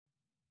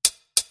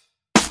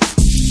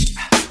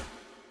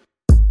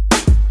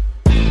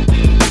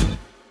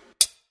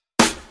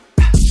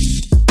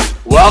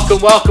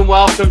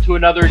Welcome to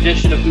another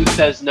edition of Who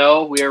Says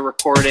No. We are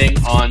recording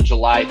on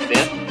July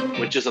 5th,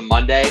 which is a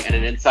Monday, and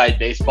an inside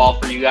baseball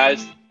for you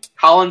guys.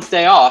 Colin's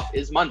day off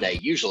is Monday,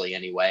 usually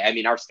anyway. I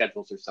mean, our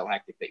schedules are so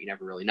hectic that you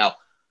never really know.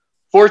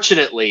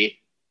 Fortunately,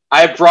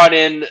 I have brought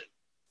in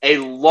a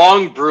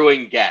long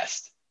brewing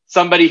guest,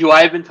 somebody who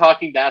I have been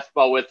talking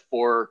basketball with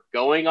for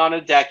going on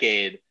a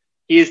decade.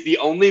 He is the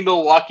only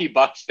Milwaukee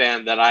Bucks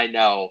fan that I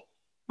know.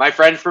 My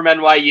friend from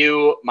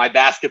NYU, my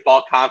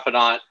basketball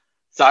confidant,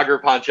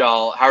 Sagar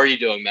Panchal. How are you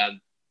doing,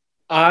 man?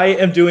 I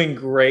am doing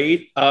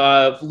great.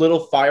 Little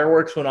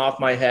fireworks went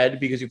off my head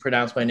because you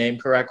pronounced my name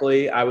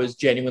correctly. I was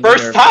genuinely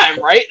first nervous. Time,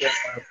 right?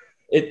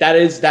 That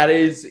is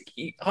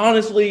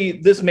honestly,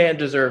 this man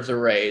deserves a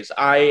raise.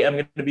 I am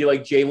going to be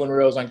like Jalen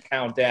Rose on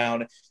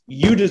Countdown.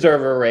 You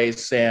deserve a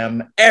raise,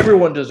 Sam.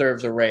 Everyone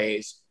deserves a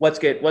raise. Let's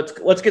get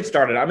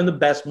started. I'm in the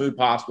best mood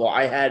possible.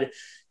 I had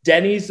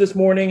Denny's this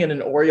morning and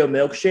an Oreo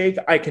milkshake.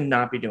 I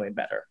cannot be doing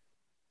better.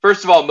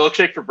 First of all,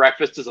 milkshake for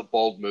breakfast is a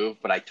bold move,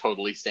 but I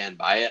totally stand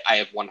by it. I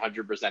have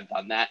 100%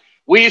 done that.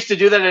 We used to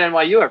do that at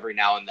NYU every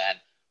now and then.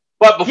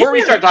 But before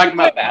we start talking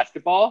about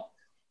basketball,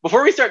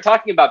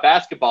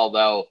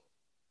 though,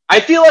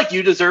 I feel like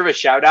you deserve a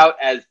shout out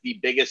as the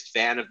biggest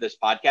fan of this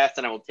podcast,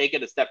 and I will take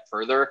it a step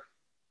further.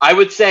 I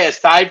would say,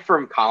 aside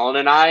from Colin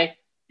and I,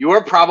 you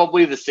are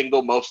probably the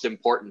single most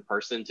important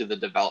person to the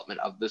development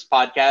of this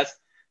podcast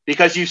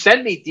because you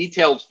send me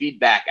detailed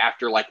feedback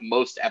after like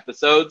most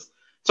episodes.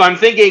 So I'm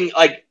thinking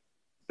like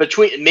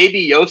between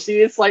maybe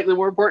Yossi is slightly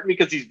more important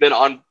because he's been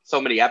on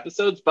so many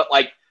episodes, but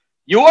like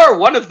you are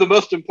one of the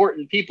most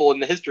important people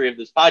in the history of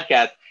this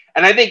podcast.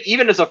 And I think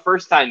even as a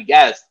first-time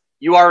guest,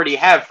 you already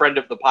have friend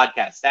of the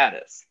podcast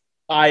status.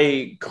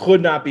 I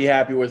could not be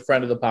happy with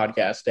friend of the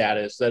podcast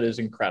status. That is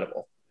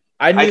incredible.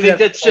 I think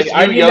that's just you,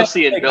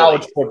 Yossi, and Billy.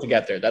 To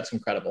get there. That's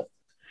incredible.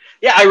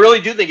 Yeah, I really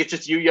do think it's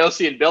just you,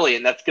 Yossi, and Billy,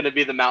 and that's going to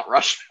be the Mount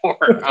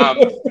Rushmore.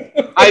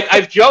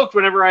 I've joked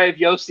whenever I have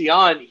Yossi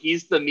on,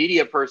 he's the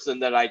media person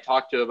that I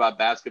talk to about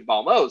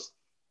basketball most.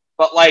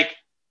 But, like,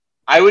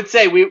 I would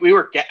say we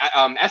were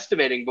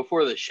estimating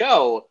before the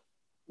show,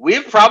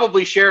 we've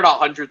probably shared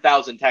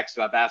 100,000 texts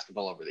about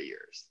basketball over the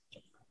years.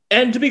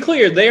 And to be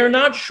clear, they are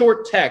not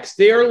short texts.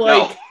 They are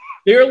like... No.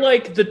 They're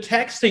like the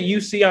texts that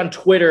you see on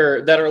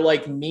Twitter that are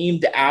like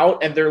memed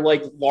out and they're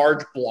like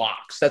large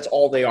blocks. That's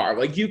all they are.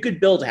 Like you could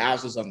build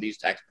houses on these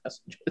text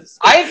messages.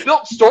 I've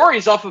built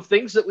stories off of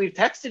things that we've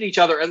texted each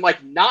other and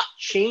like not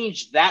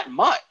changed that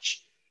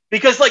much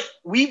because like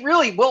we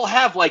really will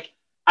have like,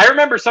 I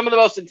remember some of the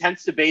most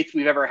intense debates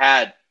we've ever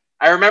had.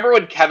 I remember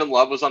when Kevin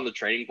Love was on the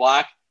trading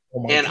block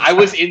and God. I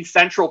was in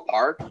Central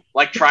Park,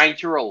 like trying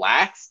to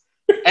relax.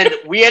 And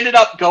we ended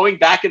up going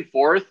back and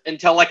forth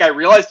until like I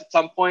realized at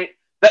some point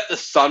that the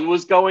sun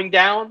was going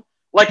down.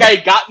 Like I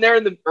had gotten there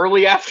in the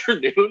early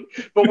afternoon,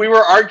 but we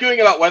were arguing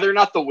about whether or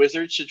not the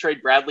Wizards should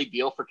trade Bradley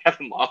Beal for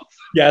Kevin Love.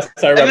 Yes,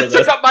 I remember. And it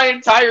took up my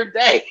entire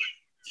day.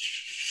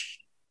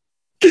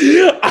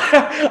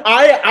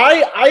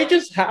 I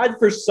just had,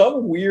 for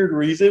some weird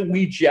reason,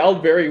 we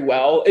gelled very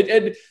well.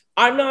 And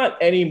I'm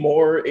not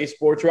anymore a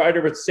sports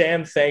writer, but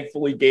Sam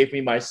thankfully gave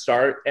me my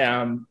start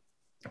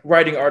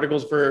writing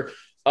articles for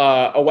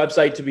a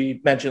website to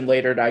be mentioned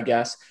later, I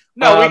guess.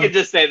 No, we could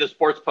just say the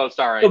Sports Post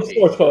RIP. The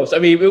Sports Post. I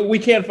mean, we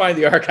can't find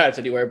the archives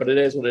anywhere, but it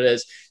is what it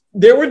is.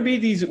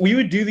 We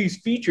would do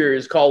these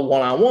features called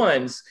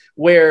one-on-ones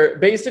where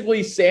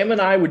basically Sam and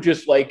I would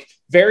just like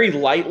very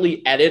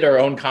lightly edit our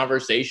own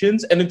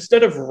conversations. And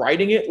instead of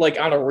writing it like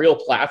on a real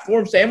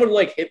platform, Sam would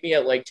like hit me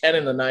at like 10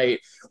 in the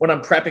night when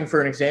I'm prepping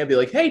for an exam, be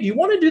like, hey, do you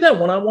want to do that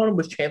one-on-one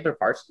with Chandler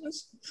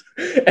Parsons?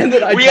 And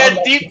then we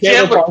had deep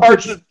Chandler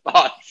Parsons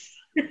thoughts.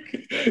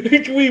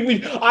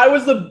 I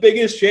was the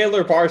biggest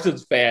Chandler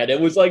Parsons fan. It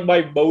was like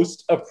my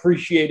most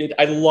appreciated.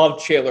 I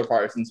loved Chandler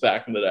Parsons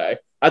back in the day.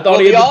 I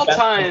thought he had the best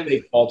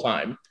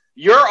all-time.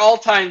 Your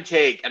all-time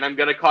take, and I'm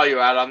going to call you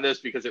out on this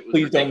because it was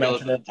Please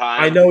ridiculous at the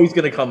time. I know he's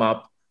going to come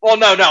up. Well,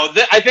 no.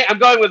 I think I'm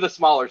going with the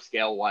smaller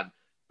scale one.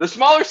 The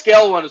smaller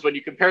scale one is when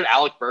you compared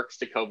Alec Burks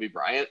to Kobe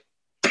Bryant,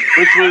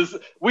 which was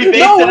it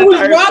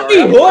was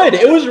Rodney Hood.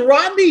 It was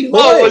Rodney Hood.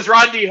 Oh, it was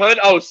Rodney Hood.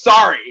 Oh,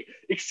 sorry.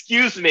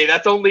 Excuse me.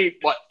 That's only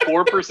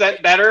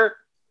 4% better.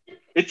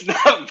 It's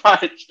not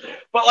much,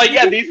 but like,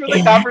 yeah, these were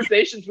the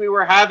conversations we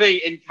were having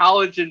in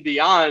college and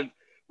beyond,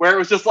 where it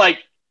was just like,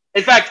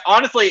 in fact,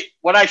 honestly,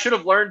 what I should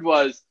have learned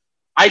was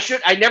I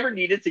never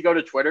needed to go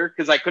to Twitter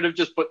because I could have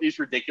just put these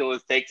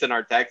ridiculous takes in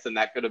our text and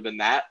that could have been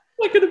that.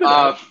 That could have been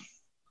that.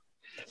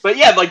 But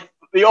yeah, like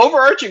the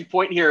overarching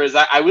point here is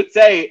I would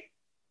say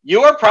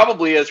you are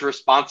probably as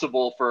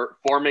responsible for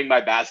forming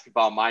my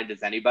basketball mind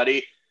as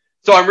anybody.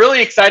 So I'm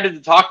really excited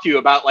to talk to you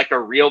about like a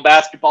real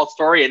basketball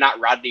story and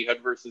not Rodney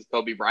Hood versus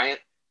Kobe Bryant.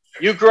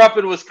 You grew up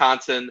in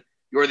Wisconsin.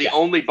 You're the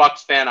only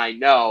Bucks fan I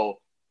know,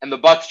 and the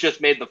Bucks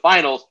just made the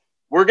finals.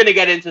 We're going to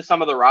get into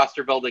some of the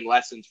roster building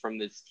lessons from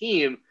this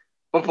team.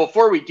 But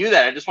before we do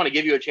that, I just want to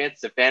give you a chance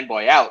to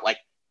fanboy out. Like,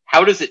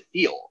 how does it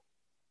feel?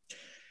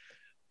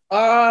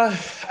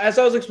 As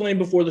I was explaining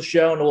before the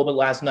show and a little bit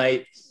last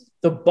night,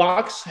 the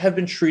Bucks have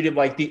been treated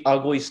like the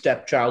ugly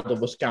stepchild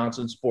of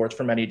Wisconsin sports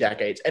for many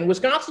decades. And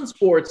Wisconsin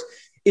sports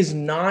is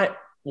not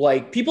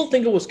like, people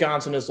think of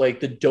Wisconsin as like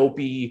the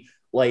dopey,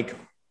 like,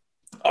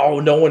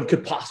 oh, no one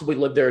could possibly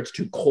live there, it's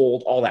too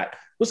cold, all that.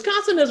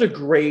 Wisconsin has a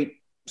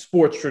great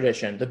sports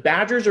tradition. The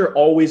Badgers are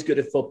always good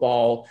at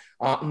football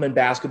and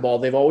basketball.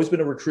 They've always been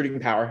a recruiting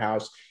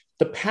powerhouse.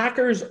 The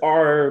Packers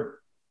are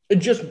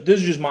this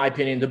is just my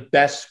opinion, the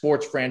best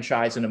sports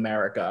franchise in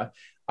America.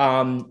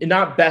 And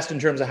not best in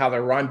terms of how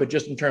they're run, but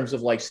just in terms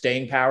of like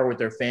staying power with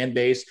their fan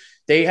base.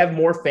 They have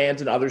more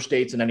fans in other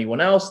states than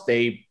anyone else.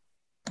 They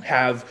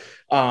have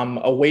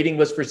a waiting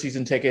list for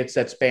season tickets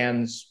that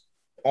spans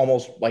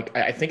almost like,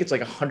 I think it's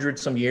like 100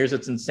 some years.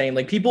 It's insane.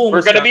 Like people,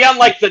 we're going to be on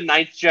like the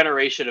 9th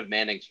generation of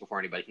Mannings before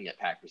anybody can get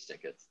Packers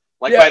tickets.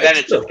 Like by then,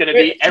 it's just going to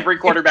be every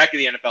quarterback in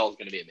the NFL is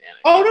going to be a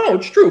Manning. Oh no,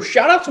 it's true.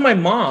 Shout out to my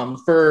mom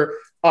for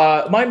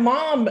my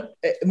mom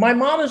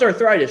has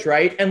arthritis,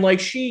 right? And like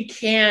she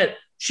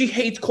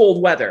hates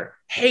cold weather,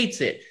 hates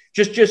it.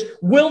 Just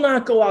will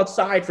not go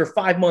outside for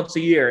 5 months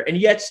a year, and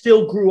yet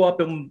still grew up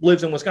and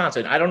lives in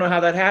Wisconsin. I don't know how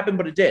that happened,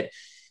 but it did.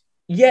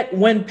 Yet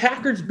when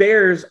Packers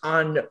Bears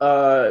on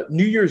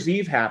New Year's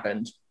Eve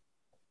happened,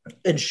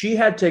 and she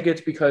had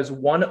tickets because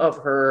one of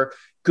her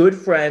good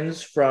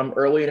friends from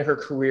early in her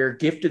career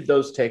gifted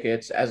those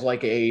tickets as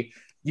like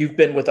you've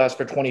been with us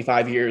for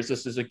 25 years.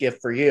 This is a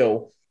gift for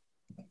you.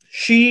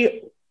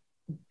 She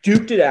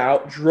duked it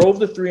out, drove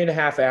the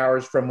 3.5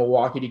 hours from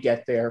Milwaukee to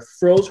get there,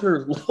 froze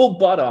her little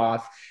butt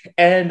off.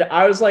 And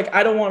I was like,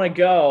 I don't want to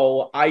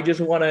go. I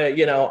just want to,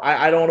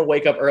 I don't want to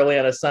wake up early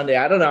on a Sunday.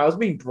 I don't know. I was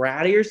being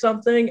bratty or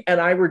something. And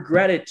I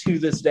regret it to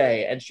this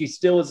day. And she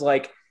still is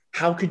like,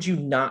 how could you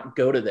not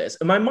go to this?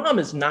 And my mom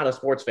is not a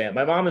sports fan.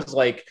 My mom is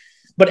like,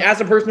 but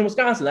as a person in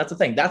Wisconsin, that's the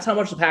thing. That's how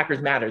much the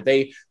Packers matter.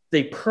 They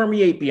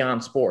permeate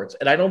beyond sports.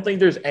 And I don't think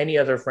there's any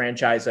other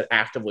franchise that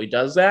actively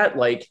does that.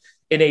 Like,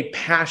 in a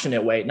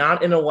passionate way,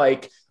 not in a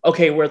like,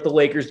 okay, we're at the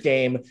Lakers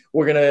game,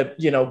 we're going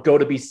to, go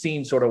to be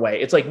seen sort of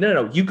way. It's like,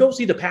 no, you go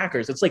see the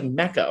Packers. It's like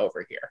Mecca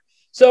over here.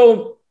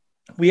 So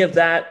we have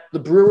that. The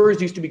Brewers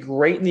used to be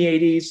great in the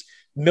 80s.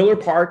 Miller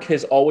Park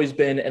has always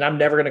been, and I'm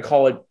never going to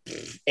call it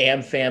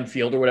AmFam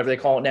Field or whatever they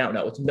call it now.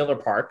 No, it's Miller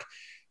Park.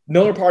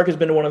 Miller Park has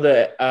been one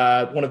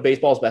of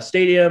baseball's best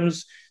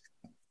stadiums.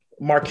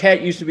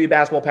 Marquette used to be a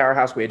basketball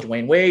powerhouse. We had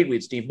Dwayne Wade, we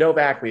had Steve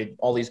Novak, we had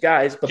all these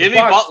guys. But Jimmy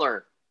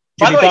Butler.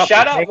 By the way,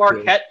 shout out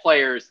Marquette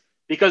players,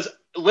 because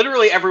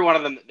literally every one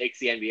of them that makes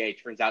the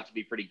NBA turns out to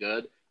be pretty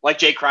good. Like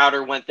Jay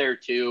Crowder went there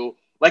too.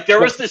 Like there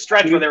was this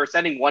stretch where they were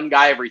sending one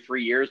guy every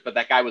 3 years, but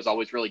that guy was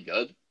always really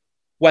good.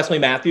 Wesley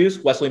Matthews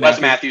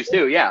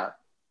too, yeah.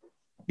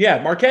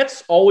 Yeah,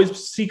 Marquette's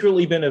always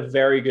secretly been a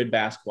very good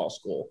basketball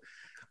school.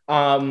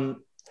 And,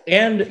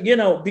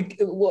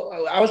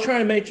 I was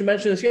trying to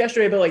mention this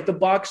yesterday, but like the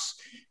Bucks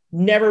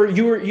never,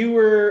 we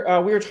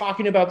were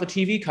talking about the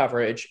TV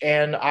coverage,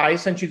 and I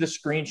sent you the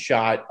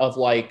screenshot of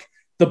like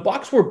the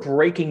Bucks were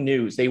breaking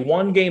news. They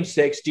won Game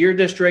 6, Deer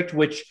District,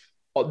 which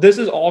this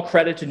is all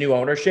credit to new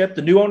ownership.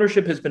 The new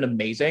ownership has been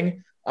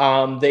amazing.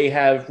 They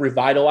have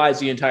revitalized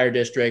the entire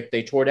district.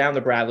 They tore down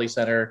the Bradley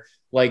Center.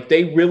 Like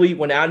they really,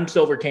 when Adam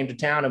Silver came to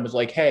town and was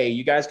like, hey,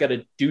 you guys got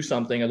to do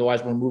something,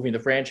 otherwise we're moving the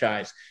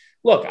franchise.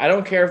 Look, I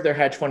don't care if they're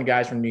hedge fund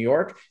guys from New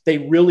York. They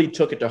really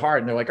took it to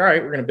heart. And they're like, all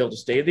right, we're going to build a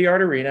state-of-the-art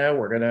arena.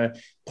 We're going to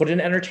put an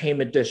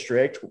entertainment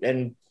district.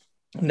 And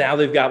now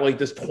they've got like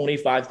this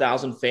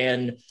 25,000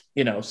 fan,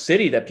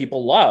 city that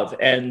people love.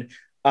 And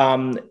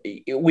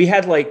we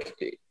had like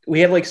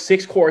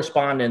 6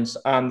 correspondents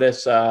on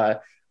this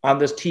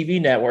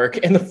TV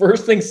network. And the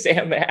first thing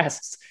Sam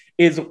asks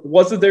is,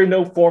 wasn't there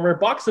no former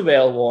Bucks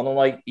available? And I'm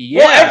like,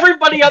 yeah. Well,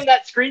 everybody on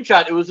that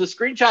screenshot, it was a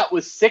screenshot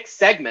with 6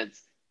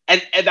 segments.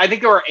 And I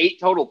think there were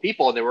 8 total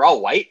people, and they were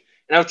all white.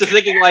 And I was just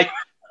thinking, like,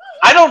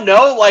 I don't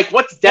know, like,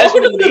 what's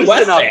Desmond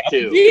Mason up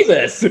to?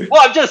 Jesus.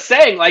 Well, I'm just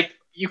saying, like,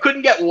 you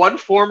couldn't get one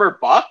former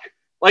Buck?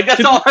 Like,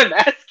 that's all I'm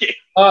asking.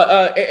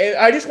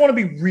 I just want to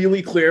be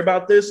really clear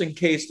about this in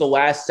case the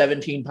last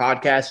 17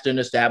 podcasts didn't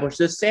establish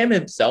this. Sam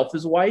himself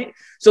is white.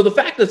 So the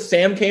fact that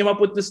Sam came up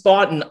with this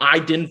thought and I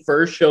didn't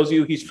first shows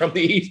you he's from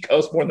the East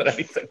Coast more than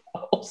anything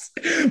else.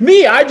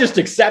 Me, I just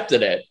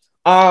accepted it.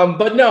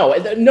 But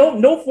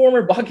no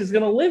former Buck is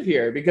going to live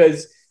here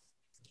because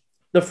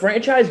the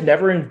franchise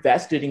never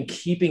invested in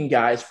keeping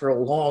guys for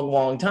a long,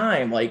 long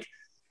time. Like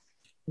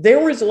there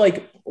was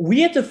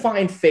we had to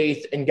find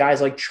faith in guys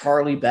like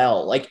Charlie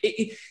Bell. Like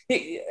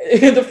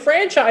the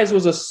franchise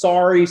was a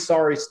sorry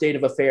state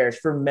of affairs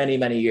for many,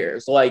 many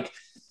years. Like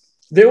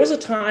there was a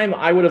time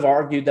I would have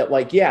argued that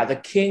the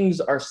Kings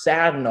are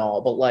sad and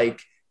all, but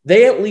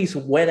they at least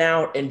went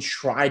out and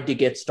tried to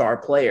get star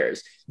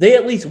players. They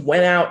at least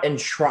went out and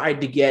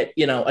tried to get,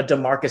 a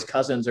DeMarcus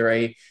Cousins or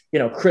a,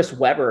 Chris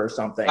Webber or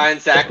something.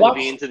 And Zach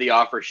LaVine to the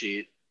offer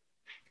sheet.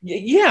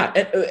 Yeah.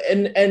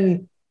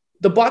 And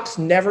the Bucks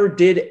never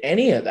did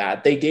any of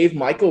that. They gave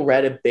Michael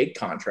Redd a big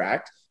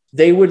contract.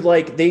 They would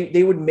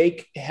they would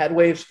make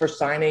headwaves for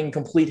signing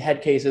complete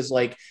head cases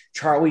like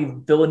Charlie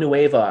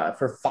Villanueva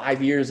for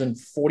 5 years and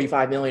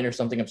 45 million or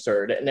something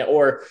absurd. And,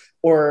 or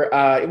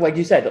like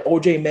you said,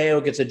 OJ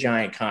Mayo gets a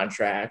giant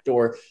contract,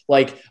 or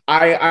like,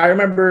 I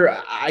remember,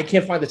 I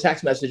can't find the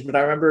text message, but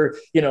I remember,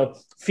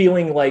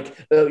 feeling like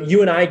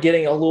you and I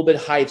getting a little bit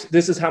hyped.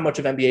 This is how much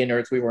of NBA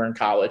nerds we were in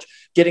college,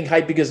 getting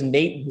hyped because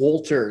Nate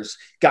Wolters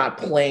got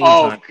playing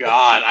time. Oh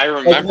God, I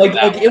remember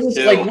that. It was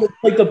too.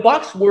 like the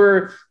Bucks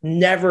were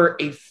never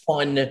a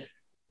fun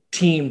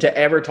team to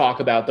ever talk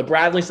about. The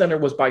Bradley Center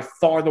was by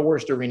far the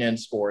worst arena in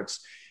sports.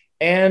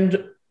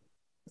 And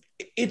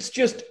it's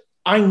just,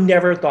 I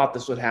never thought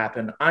this would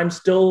happen. I'm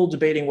still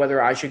debating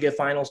whether I should get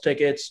finals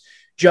tickets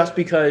just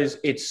because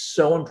it's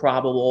so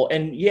improbable.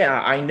 And yeah,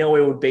 I know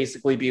it would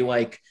basically be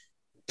like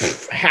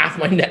half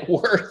my net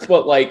worth,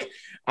 but like,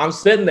 I'm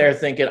sitting there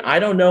thinking, I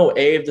don't know,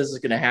 A, if this is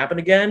going to happen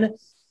again,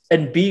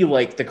 and B,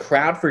 like the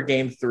crowd for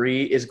game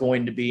 3 is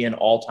going to be an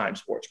all-time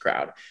sports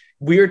crowd.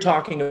 We're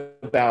talking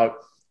about,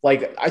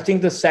 like, I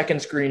think the second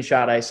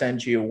screenshot I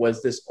sent you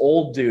was this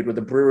old dude with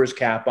a Brewers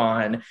cap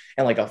on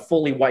and like a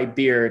fully white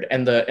beard,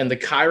 and the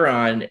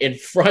chyron in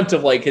front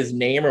of like his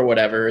name or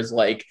whatever is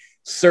like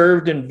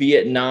served in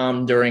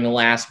Vietnam during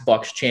last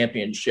Bucks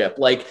championship.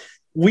 Like,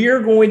 we are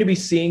going to be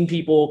seeing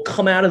people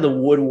come out of the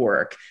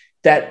woodwork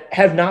that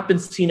have not been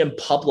seen in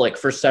public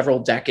for several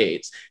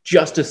decades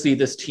just to see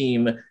this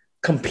team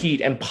compete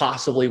and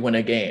possibly win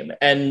a game.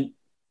 And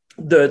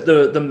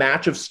the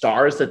match of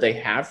stars that they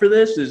have for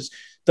this is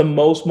the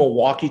most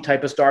Milwaukee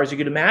type of stars you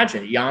could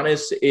imagine.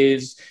 Giannis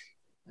is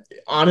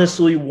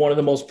honestly one of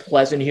the most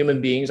pleasant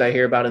human beings I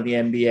hear about in the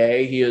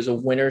NBA. He is a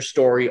winner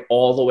story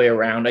all the way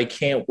around. I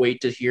can't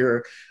wait to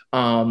hear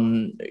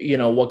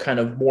what kind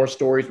of more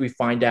stories we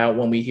find out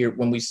when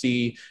we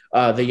see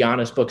the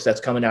Giannis books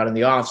that's coming out in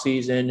the off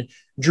season.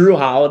 Drew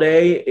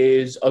Holiday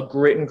is a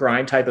grit and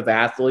grind type of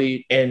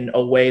athlete in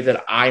a way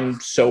that I'm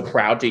so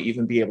proud to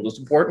even be able to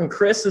support. And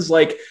Chris is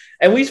like,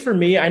 at least for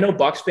me, I know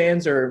Bucks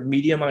fans are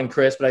medium on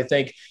Chris, but I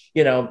think,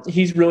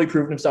 he's really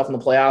proven himself in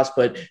the playoffs.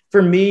 But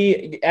for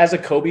me, as a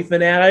Kobe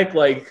fanatic,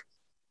 like,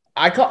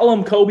 I call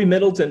him Kobe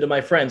Middleton to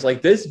my friends.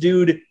 Like, this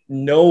dude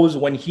knows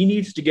when he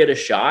needs to get a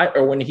shot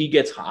or when he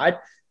gets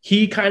hot,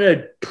 he kind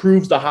of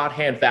proves the hot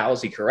hand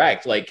fallacy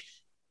correct. Like,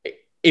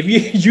 if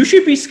you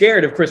should be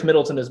scared if Chris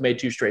Middleton has made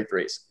 2 straight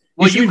threes.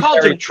 Well, you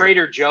called him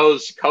Trader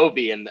Joe's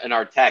Kobe in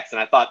our text, and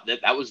I thought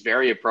that was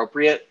very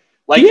appropriate.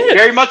 Like,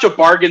 very much a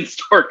bargain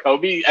store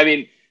Kobe. I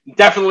mean,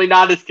 definitely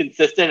not as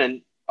consistent,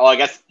 and I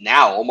guess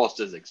now almost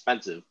as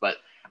expensive. But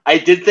I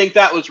did think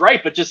that was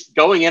right. But just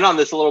going in on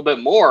this a little bit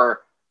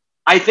more,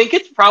 I think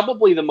it's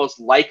probably the most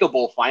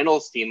likable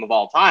finals team of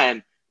all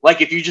time. Like,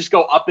 if you just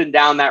go up and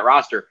down that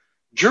roster,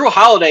 Drew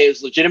Holiday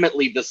is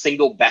legitimately the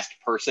single best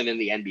person in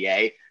the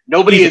NBA.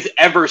 Nobody has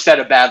ever said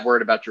a bad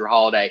word about Drew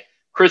Holiday.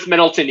 Chris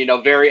Middleton,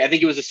 I think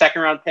he was a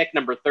second-round pick,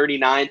 number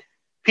 39.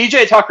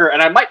 PJ Tucker,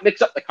 and I might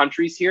mix up the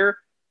countries here,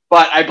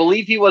 but I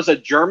believe he was a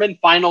German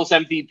finals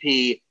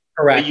MVP,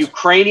 correct, a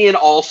Ukrainian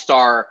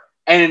all-star,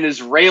 and an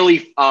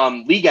Israeli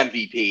league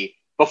MVP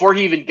before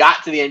he even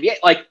got to the NBA.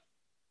 Like,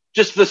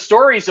 just the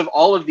stories of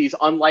all of these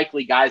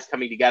unlikely guys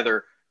coming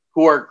together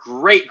who are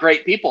great,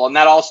 great people. And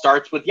that all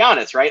starts with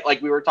Giannis, right?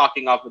 Like, we were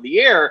talking off of the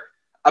air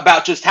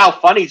about just how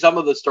funny some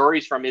of the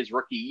stories from his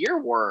rookie year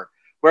were,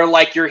 where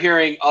like you're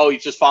hearing, oh,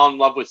 he's just fallen in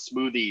love with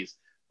smoothies,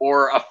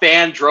 or a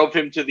fan drove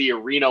him to the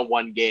arena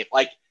one game.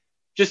 Like,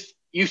 just,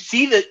 you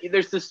see that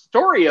there's this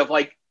story of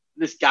like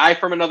this guy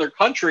from another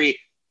country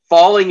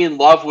falling in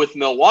love with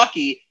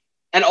Milwaukee.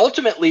 And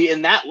ultimately,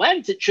 in that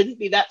lens, it shouldn't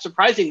be that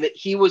surprising that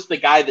he was the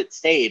guy that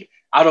stayed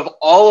out of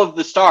all of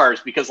the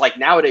stars, because like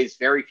nowadays,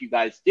 very few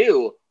guys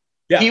do.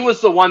 Yeah. He was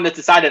the one that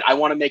decided, I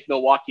want to make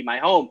Milwaukee my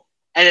home.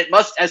 And it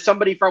must, as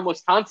somebody from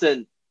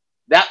Wisconsin,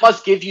 that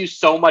must give you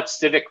so much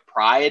civic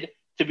pride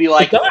to be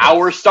like,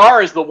 our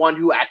star is the one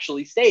who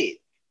actually stayed.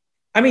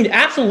 I mean,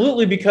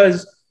 absolutely,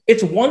 because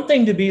it's one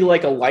thing to be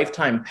like a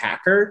lifetime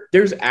Packer.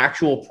 There's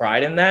actual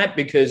pride in that,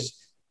 because,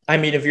 I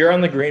mean, if you're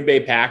on the Green Bay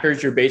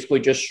Packers, you're basically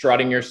just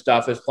strutting your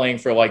stuff as playing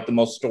for like the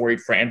most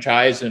storied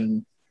franchise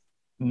in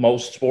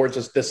most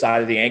sports this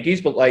side of the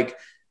Yankees. But like,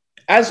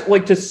 as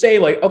like to say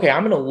like, okay,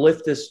 I'm going to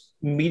lift this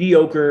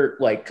mediocre,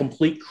 like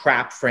complete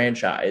crap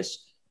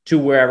franchise to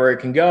wherever it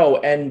can go.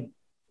 And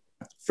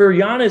for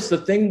Giannis,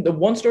 the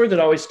one story that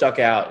always stuck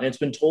out, and it's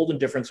been told in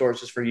different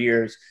sources for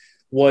years,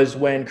 was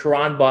when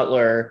Caron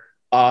Butler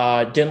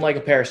didn't like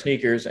a pair of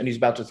sneakers and he's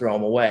about to throw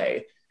them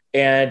away.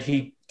 And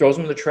he throws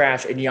them in the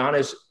trash, and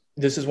Giannis,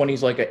 this is when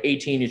he's like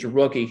 18, he's a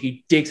rookie,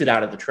 he digs it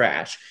out of the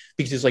trash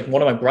because he's like,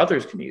 one of my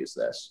brothers can use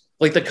this.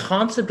 Like, the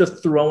concept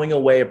of throwing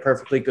away a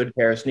perfectly good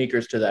pair of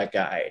sneakers to that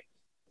guy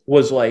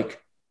was like,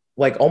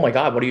 oh my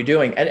God, what are you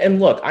doing? And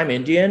look, I'm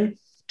Indian.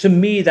 To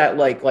me, that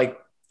like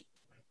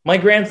my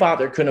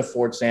grandfather couldn't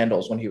afford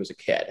sandals when he was a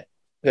kid.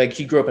 Like,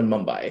 he grew up in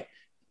Mumbai.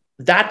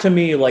 That to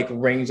me like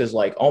rings as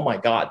like, oh my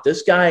God,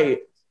 this guy,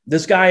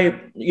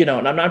 and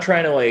I'm not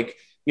trying to like,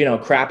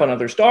 crap on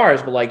other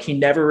stars, but like, he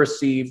never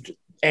received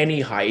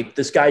any hype.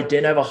 This guy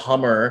didn't have a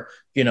Hummer,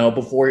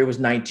 before he was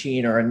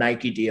 19 or a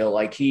Nike deal.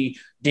 Like he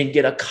didn't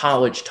get a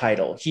college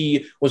title.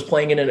 He was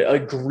playing in a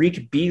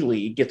Greek B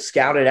League, gets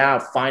scouted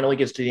out, finally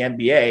gets to the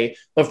NBA.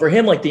 But for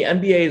him, like the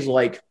NBA is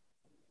like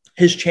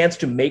his chance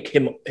to make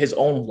him his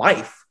own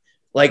life.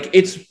 Like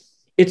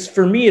it's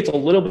for me, it's a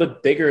little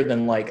bit bigger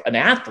than like an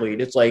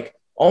athlete. It's like,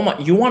 oh my,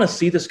 you want to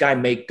see this guy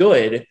make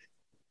good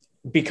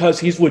because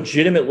he's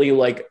legitimately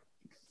like,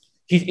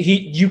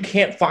 you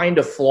can't find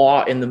a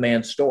flaw in the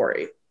man's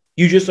story.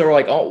 You just are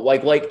like, oh,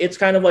 like it's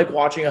kind of like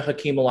watching a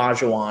Hakeem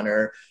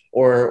Olajuwon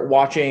or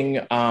watching,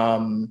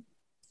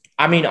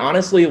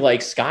 honestly,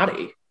 like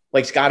Scottie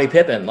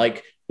Pippen,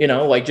 like,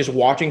 like just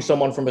watching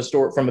someone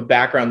from a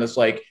background that's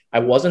like, I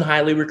wasn't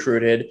highly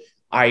recruited.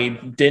 I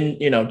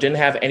didn't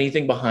have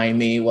anything behind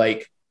me.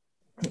 Like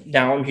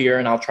now I'm here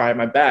and I'll try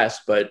my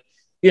best, but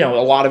a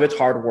lot of it's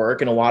hard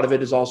work and a lot of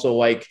it is also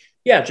like,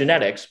 yeah,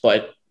 genetics,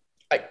 but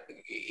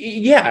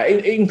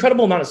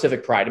incredible amount of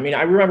civic pride. I mean,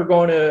 I remember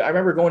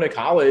going to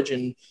college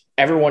and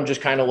everyone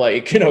just kind of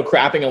like,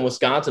 crapping on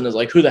Wisconsin is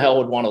like, who the hell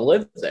would want to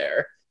live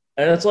there?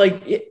 And it's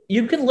like,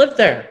 you can live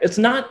there. It's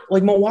not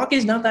like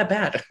Milwaukee's not that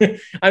bad.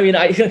 I mean,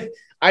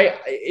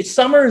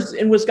 summers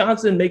in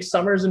Wisconsin makes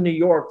summers in New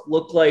York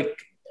look like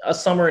a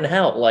summer in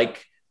hell.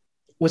 Like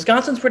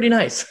Wisconsin's pretty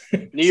nice.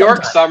 New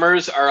York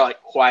summers are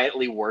like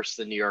quietly worse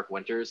than New York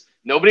winters.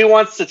 Nobody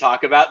wants to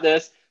talk about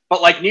this,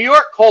 but like New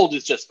York cold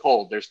is just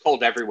cold. There's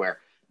cold everywhere.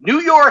 New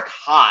York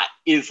hot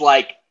is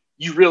like,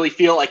 you really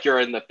feel like you're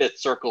in the fifth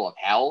circle of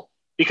hell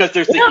because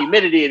there's the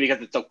humidity and because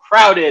it's so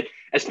crowded,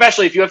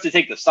 especially if you have to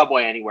take the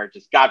subway anywhere,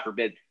 just God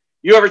forbid.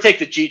 You ever take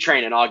the G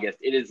train in August,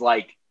 it is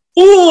like,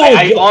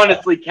 I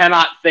honestly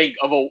cannot think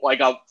of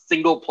a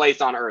single place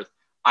on earth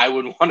I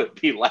would want to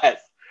be less.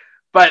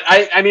 But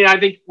I mean, I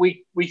think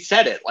we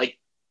said it. Like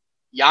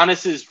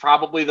Giannis is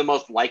probably the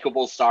most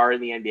likable star in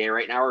the NBA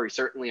right now, or he's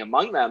certainly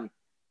among them.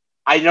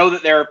 I know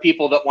that there are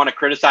people that want to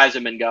criticize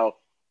him and go,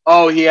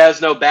 oh, he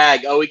has no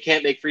bag. Oh, he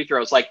can't make free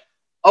throws. Like,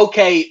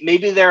 okay,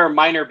 maybe there are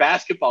minor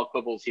basketball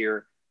quibbles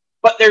here,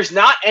 but there's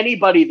not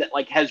anybody that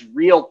like has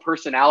real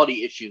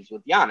personality issues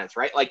with Giannis,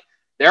 right? Like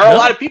there are a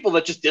lot of people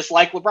that just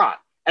dislike LeBron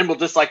and will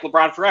dislike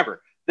LeBron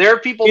forever. There are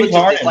people that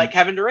just dislike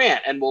Kevin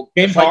Durant and will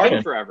dislike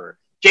him forever.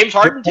 James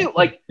Harden too.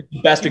 Like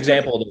best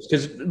example of this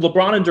because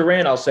LeBron and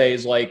Durant, I'll say,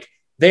 is like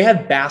they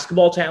have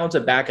basketball talents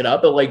that back it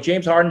up, but like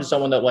James Harden is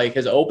someone that like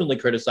has openly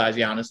criticized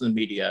Giannis in the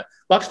media.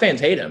 Bucks fans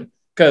hate him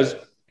because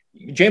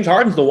James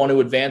Harden's the one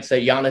who advanced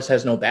that Giannis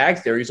has no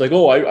bags there. He's like,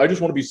 oh, I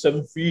just want to be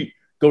 7 feet,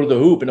 go to the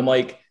hoop. And I'm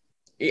like,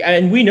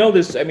 and we know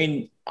this. I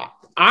mean,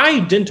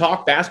 I didn't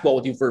talk basketball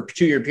with you for a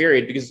 2-year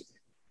period because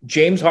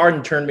James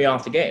Harden turned me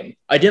off the game.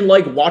 I didn't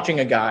like watching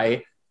a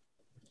guy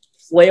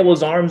flail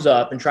his arms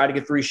up and try to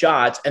get 3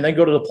 shots and then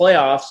go to the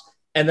playoffs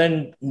and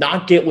then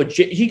not get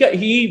legit.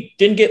 He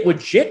didn't get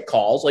legit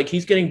calls. Like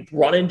he's getting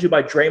run into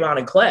by Draymond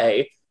and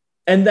Clay.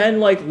 And then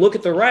like, look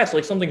at the rest,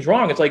 like something's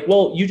wrong. It's like,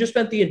 well, you just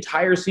spent the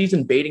entire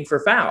season baiting for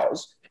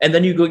fouls. And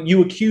then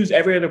you accuse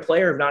every other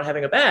player of not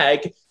having a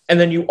bag. And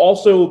then you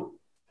also,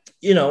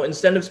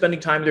 instead of spending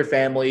time with your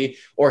family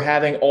or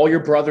having all your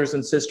brothers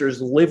and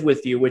sisters live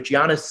with you, which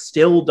Giannis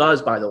still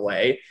does, by the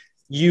way,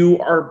 you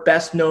are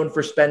best known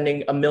for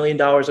spending $1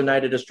 million a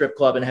night at a strip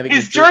club and having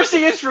his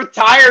jersey is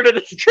retired at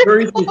a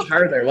strip club.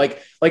 Retired there.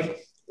 Like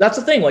that's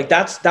the thing. Like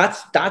that's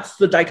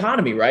the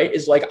dichotomy, right?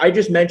 Is like, I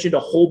just mentioned a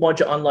whole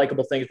bunch of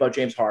unlikable things about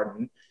James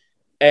Harden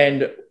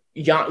and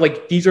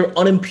like, these are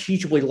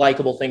unimpeachably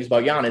likable things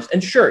about Giannis.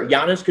 And sure,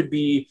 Giannis could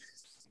be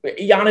a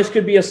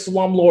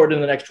slumlord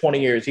in the next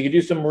 20 years. He could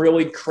do some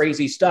really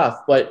crazy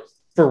stuff. But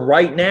for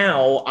right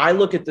now, I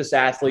look at this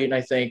athlete and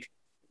I think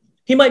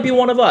he might be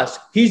one of us.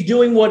 He's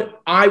doing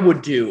what I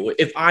would do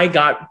if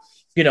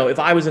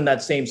I was in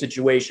that same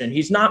situation.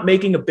 He's not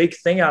making a big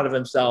thing out of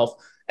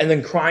himself and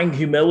then crying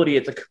humility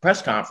at the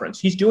press conference.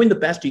 He's doing the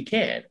best he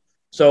can.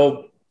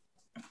 So,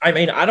 I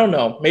mean, I don't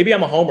know. Maybe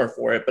I'm a homer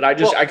for it, but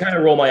I kind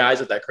of roll my eyes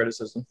at that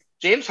criticism.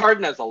 James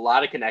Harden has a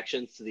lot of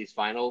connections to these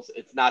finals.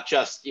 It's not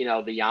just, the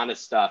Giannis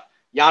stuff.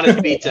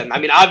 Giannis beats him. I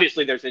mean,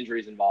 obviously there's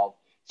injuries involved.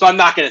 So I'm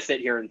not going to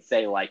sit here and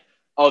say like,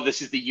 oh,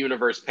 this is the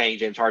universe paying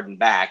James Harden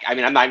back. I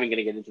mean, I'm not even going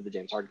to get into the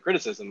James Harden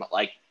criticism, but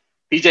like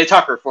PJ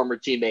Tucker, former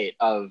teammate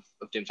of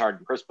James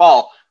Harden, Chris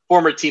Paul,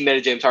 former teammate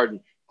of James Harden,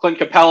 Clint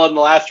Capella in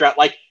the last round.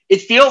 Like,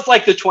 it feels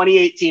like the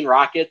 2018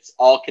 Rockets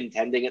all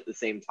contending at the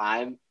same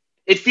time.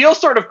 It feels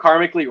sort of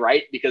karmically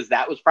right because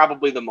that was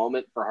probably the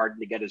moment for Harden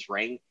to get his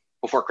ring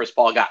before Chris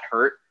Paul got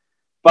hurt.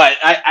 But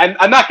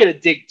I'm not going to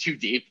dig too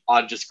deep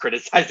on just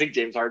criticizing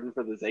James Harden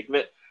for the sake of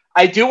it.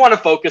 I do want to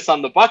focus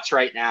on the Bucks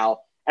right now.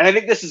 And I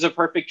think this is a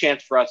perfect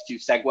chance for us to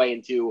segue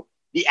into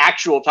the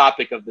actual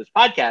topic of this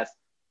podcast,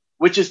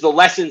 which is the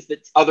lessons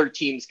that other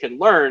teams can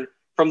learn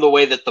from the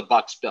way that the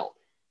Bucks built.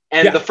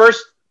 And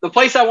the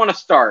place I want to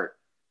start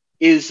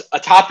is a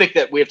topic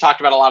that we have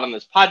talked about a lot on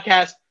this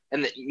podcast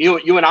and that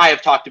you and I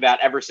have talked about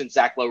ever since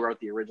Zach Lowe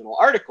wrote the original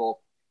article,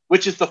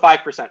 which is the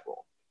 5%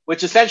 rule,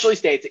 which essentially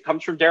states, it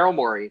comes from Daryl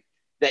Morey,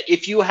 that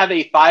if you have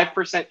a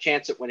 5%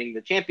 chance at winning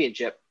the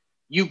championship,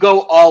 you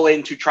go all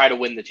in to try to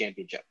win the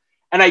championship.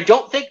 And I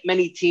don't think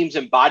many teams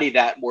embody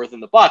that more than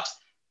the Bucks.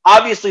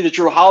 Obviously, the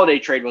Drew Holiday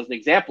trade was an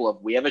example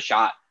of we have a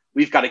shot.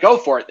 We've got to go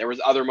for it. There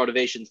was other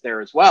motivations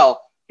there as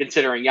well,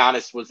 considering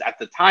Giannis was at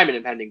the time an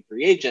impending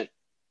free agent.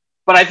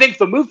 But I think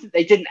the move that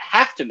they didn't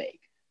have to make,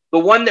 the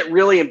one that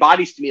really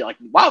embodies to me, like,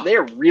 wow,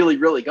 they're really,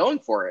 really going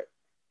for it,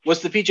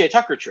 was the PJ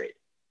Tucker trade.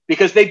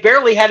 Because they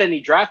barely had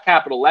any draft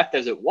capital left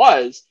as it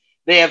was.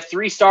 They have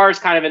 3 stars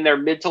kind of in their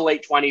mid to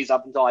late 20s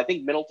up until I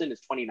think Middleton is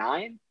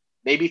 29,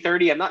 maybe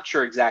 30. I'm not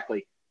sure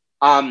exactly.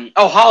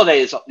 Holiday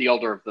is the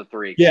older of the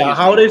 3. Yeah,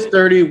 Holiday's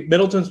 30.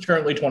 Middleton's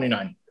currently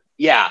 29.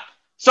 Yeah.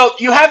 So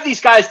you have these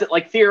guys that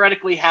like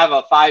theoretically have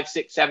a 5,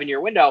 6, 7 year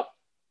window,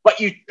 but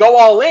you go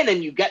all in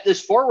and you get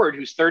this forward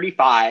who's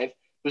 35,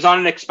 who's on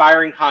an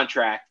expiring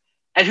contract,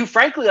 and who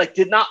frankly like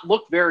did not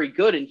look very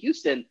good in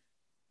Houston.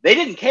 They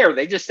didn't care.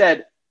 They just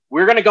said,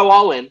 we're going to go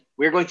all in.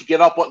 We're going to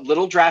give up what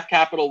little draft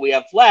capital we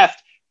have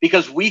left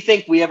because we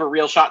think we have a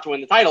real shot to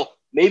win the title.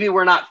 Maybe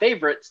we're not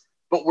favorites,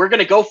 but we're going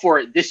to go for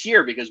it this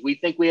year because we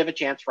think we have a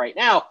chance right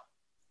now.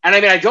 And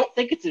I mean, I don't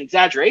think it's an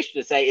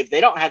exaggeration to say if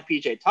they don't have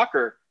PJ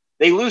Tucker,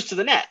 they lose to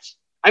the Nets.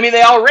 I mean,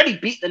 they already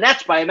beat the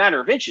Nets by a matter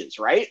of inches,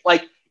 right?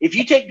 Like, if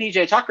you take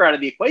PJ Tucker out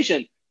of the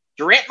equation,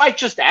 Durant might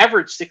just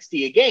average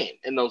 60 a game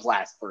in those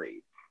last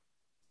 3.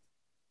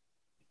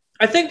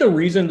 I think the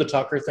reason the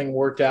Tucker thing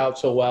worked out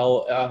so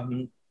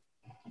well,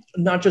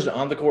 not just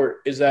on the court,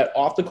 is that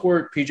off the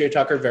court, PJ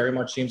Tucker very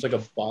much seems like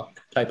a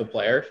Buck type of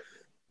player.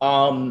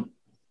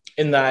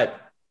 In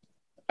that,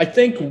 I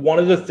think one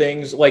of the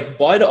things, like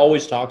Bud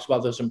always talks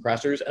about those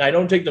impressors, and I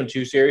don't take them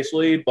too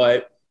seriously,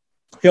 but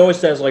he always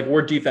says, like,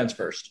 we're defense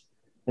first.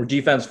 We're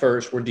defense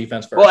first. We're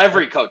defense first. Well,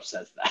 every coach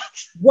says that.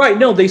 Right.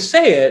 No, they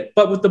say it,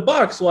 but with the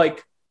Bucks,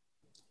 like,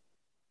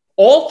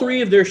 all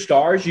 3 of their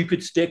stars, you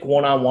could stick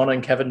one-on-one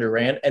on Kevin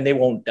Durant, and they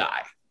won't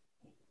die.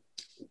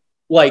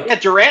 Like, yeah,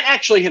 Durant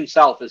actually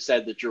himself has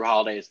said that Drew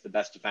Holiday is the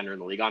best defender in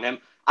the league on him.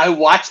 I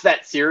watched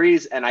that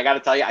series, and I got to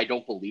tell you, I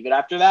don't believe it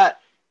after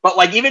that. But,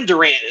 like, even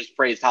Durant has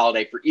praised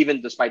Holiday for,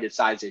 even despite his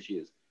size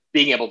issues,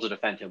 being able to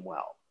defend him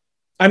well.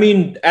 I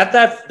mean, at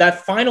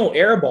that final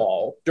air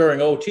ball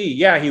during OT,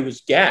 yeah, he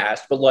was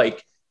gassed. But,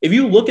 like, if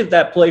you look at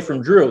that play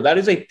from Drew, that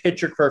is a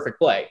picture-perfect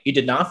play. He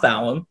did not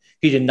foul him.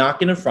 He did not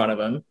get in front of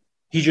him.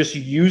 He just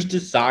used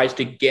his size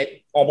to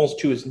get almost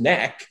to his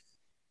neck,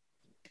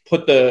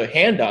 put the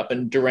hand up,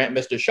 and Durant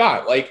missed a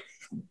shot. Like,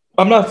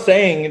 I'm not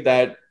saying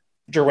that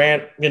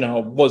Durant,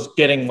 was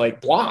getting, like,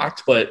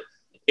 blocked, but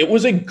it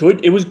was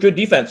good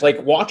defense.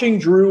 Like, watching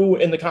Drew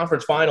in the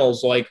conference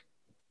finals, like,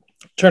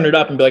 turn it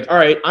up and be like, all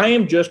right, I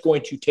am just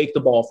going to take the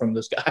ball from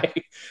this guy.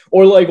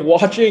 Or like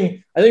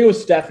watching, I think it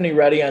was Stephanie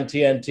Reddy on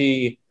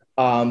TNT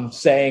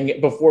saying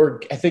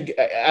before,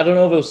 I don't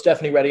know if it was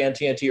Stephanie Reddy on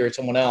TNT or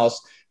someone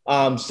else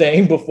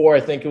saying before,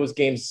 I think it was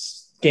game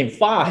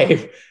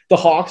 5, the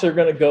Hawks are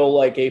going to go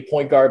like a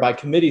point guard by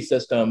committee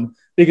system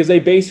because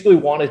they basically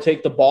want to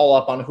take the ball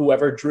up on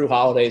whoever Drew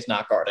Holiday is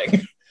not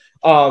guarding.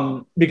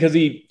 Because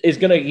he's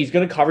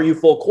gonna cover you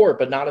full court,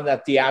 but not in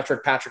that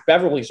theatric Patrick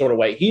Beverley sort of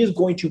way. He is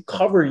going to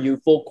cover you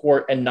full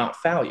court and not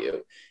foul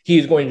you. He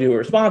is going to do it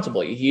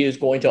responsibly. He is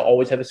going to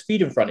always have his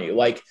feet in front of you.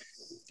 Like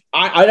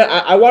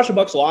I watched the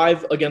Bucks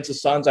live against the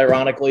Suns,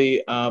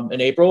 ironically,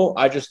 in April.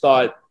 I just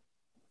thought,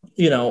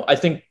 I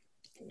think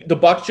the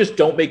Bucks just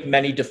don't make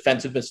many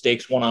defensive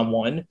mistakes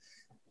one-on-one.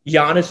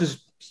 Giannis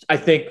is, I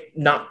think,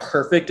 not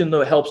perfect in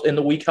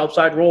the weak help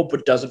side role,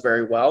 but does it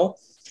very well.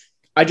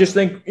 I just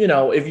think,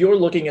 if you're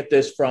looking at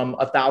this from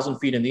 1,000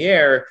 feet in the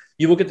air,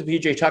 you look at the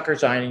PJ Tucker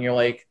sign and you're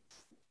like,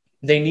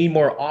 they need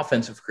more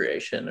offensive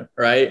creation,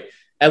 right?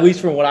 At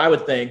least from what I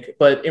would think.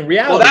 But in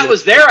reality, well, that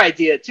was their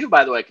idea too,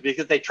 by the way,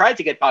 because they tried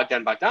to get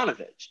Bogdan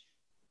Bogdanovic.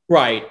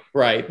 Right.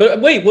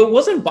 But wait,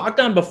 wasn't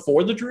Bogdan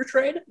before the Drew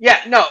trade? Yeah,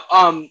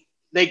 no.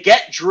 They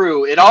get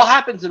Drew. It all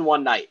happens in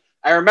one night.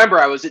 I remember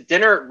I was at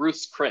dinner at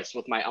Ruth's Chris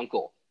with my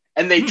uncle,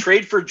 and they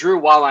trade for Drew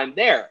while I'm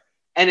there.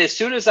 And as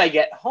soon as I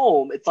get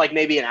home, it's like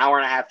maybe an hour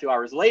and a half, 2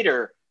 hours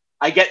later,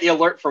 I get the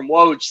alert from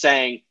Woj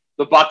saying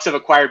the Bucks have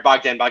acquired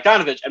Bogdan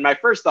Bogdanovic. And my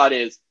first thought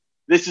is,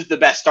 this is the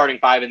best starting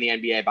 5 in the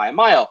NBA by a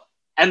mile.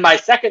 And my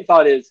second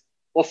thought is,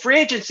 well, free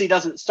agency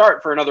doesn't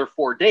start for another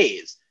 4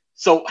 days.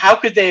 So how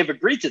could they have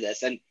agreed to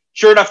this? And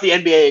sure enough, the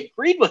NBA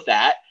agreed with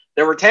that.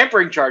 There were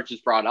tampering charges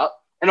brought up,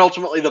 and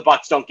ultimately the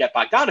Bucks don't get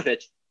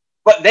Bogdanovic.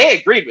 But they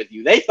agreed with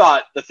you. They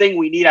thought the thing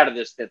we need out of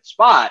this 5th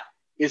spot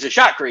is a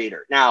shot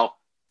creator. Now,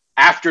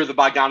 after the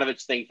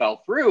Bogdanovic thing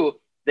fell through,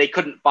 they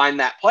couldn't find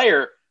that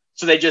player.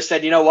 So they just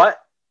said, you know what?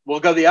 We'll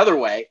go the other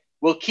way.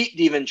 We'll keep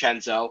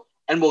DiVincenzo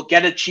and we'll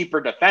get a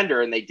cheaper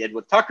defender. And they did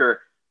with Tucker.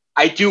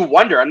 I do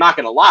wonder, I'm not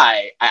going to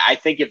lie. I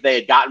think if they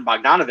had gotten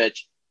Bogdanovic,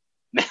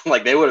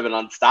 like they would have been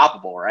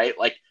unstoppable, right?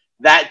 Like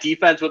that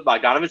defense with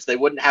Bogdanovic, they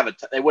wouldn't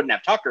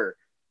have Tucker,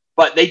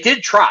 but they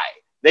did try.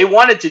 They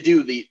wanted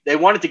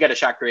to get a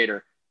shot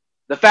creator.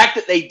 The fact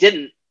that they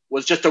didn't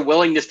was just a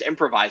willingness to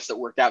improvise that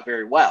worked out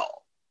very well.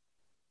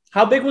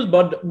 How big would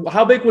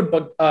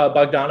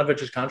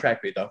Bogdanovic's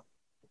contract be, though?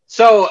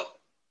 So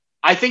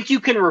I think you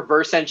can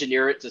reverse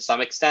engineer it to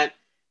some extent.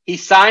 He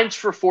signs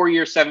for 4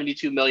 years,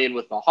 $72 million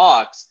with the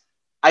Hawks,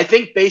 I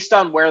think based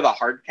on where the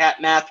hard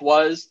cap math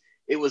was,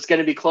 it was going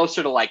to be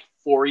closer to like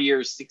 4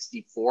 years,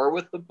 64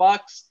 with the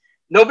Bucks.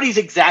 Nobody's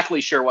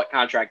exactly sure what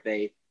contract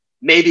they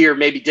maybe or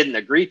maybe didn't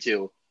agree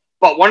to.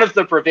 But one of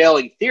the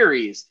prevailing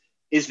theories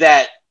is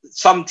that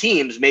some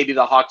teams, maybe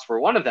the Hawks were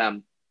one of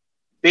them,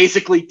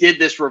 basically did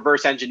this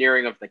reverse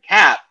engineering of the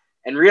cap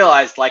and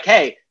realized like,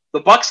 hey, the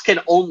Bucks can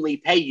only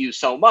pay you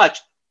so much.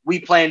 We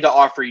plan to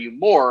offer you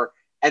more.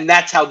 And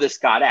that's how this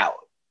got out.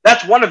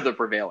 That's one of the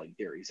prevailing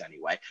theories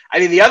anyway. I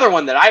mean, the other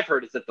one that I've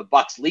heard is that the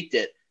Bucks leaked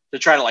it to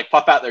try to like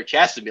puff out their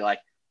chest and be like,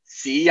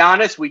 see,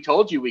 Giannis, we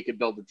told you we could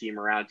build a team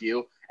around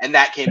you. And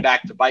that came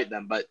back to bite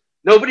them. But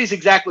nobody's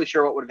exactly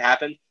sure what would have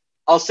happened.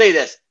 I'll say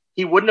this.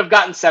 He wouldn't have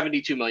gotten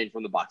 $72 million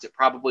from the Bucks. It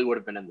probably would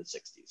have been in the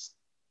 60s.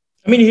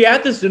 I mean, he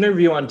had this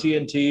interview on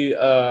TNT,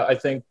 I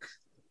think.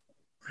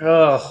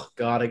 Oh,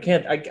 God, I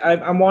can't.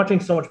 I'm watching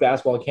so much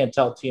basketball, I can't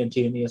tell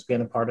TNT and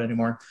ESPN apart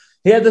anymore.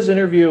 He had this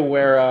interview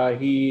where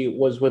he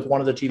was with one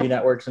of the TV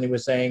networks, and he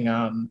was saying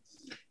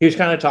he was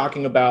kind of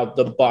talking about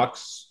the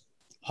Bucks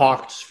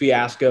Hawks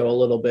fiasco a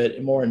little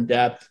bit more in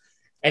depth,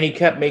 and he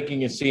kept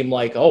making it seem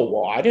like, oh,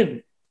 well, I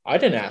didn't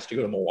ask to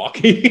go to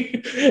Milwaukee,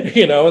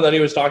 and then he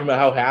was talking about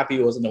how happy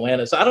he was in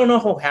Atlanta. So I don't know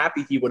how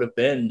happy he would have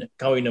been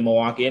going to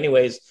Milwaukee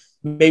anyways.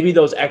 Maybe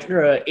those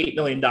extra $8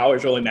 million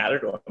really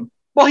mattered to him.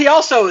 Well, he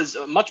also is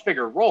a much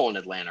bigger role in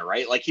Atlanta,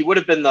 right? Like he would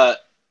have been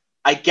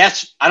I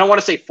guess, I don't want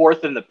to say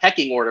fourth in the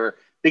pecking order,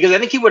 because I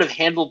think he would have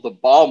handled the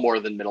ball more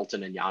than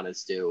Middleton and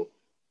Giannis do.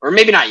 Or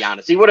maybe not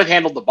Giannis. He would have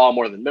handled the ball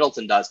more than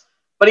Middleton does,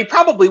 but he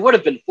probably would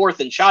have been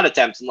fourth in shot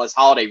attempts unless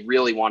Holiday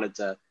really wanted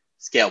to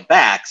scale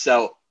back.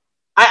 So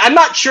I'm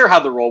not sure how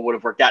the role would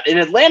have worked out. In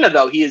Atlanta,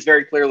 though, he is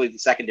very clearly the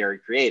secondary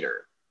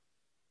creator.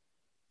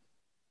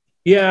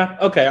 Yeah,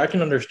 okay, I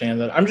can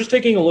understand that. I'm just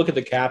taking a look at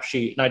the cap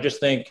sheet, and I just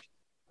think,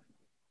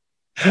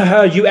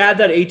 you add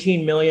that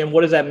 $18 million,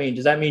 what does that mean?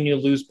 Does that mean you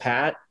lose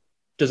Pat?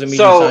 Does it mean you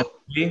sign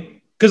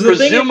me? Because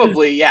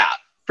presumably, yeah.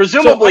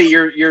 Presumably,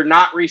 you're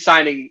not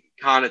re-signing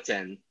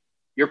Connaughton.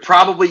 You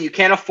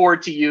can't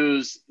afford to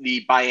use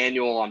the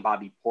biannual on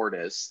Bobby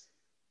Portis.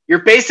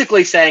 You're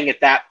basically saying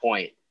at that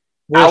point,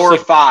 our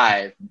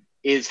five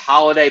is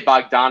Holiday,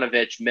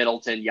 Bogdanovich,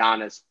 Middleton,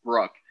 Giannis,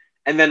 Brook.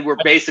 And then we're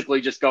basically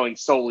just going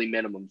solely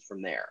minimums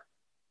from there.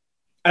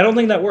 I don't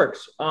think that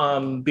works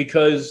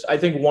because I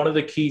think one of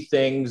the key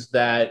things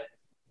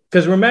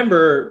because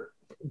remember,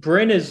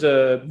 Bryn is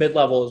a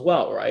mid-level as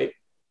well, right?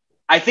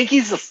 I think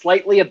he's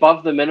slightly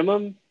above the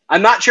minimum.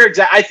 I'm not sure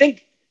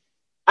exactly.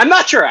 I'm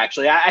not sure,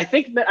 actually. I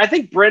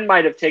think Bryn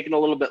might have taken a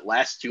little bit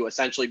less to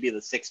essentially be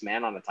the sixth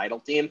man on a title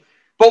team.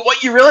 But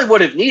what you really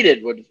would have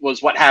needed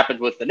was what happened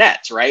with the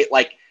Nets, right?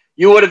 Like,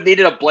 you would have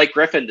needed a Blake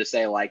Griffin to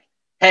say, like,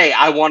 hey,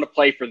 I want to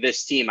play for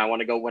this team. I want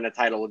to go win a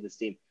title with this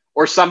team.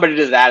 Or somebody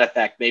to that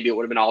effect. Maybe it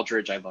would have been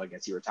Aldridge. I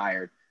guess he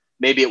retired.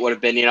 Maybe it would have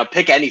been,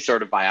 pick any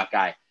sort of buyout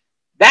guy.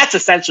 That's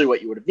essentially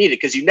what you would have needed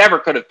because you never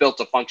could have built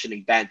a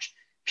functioning bench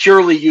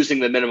purely using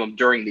the minimum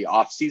during the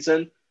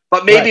offseason.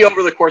 But maybe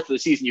over the course of the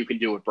season, you can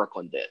do what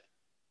Brooklyn did.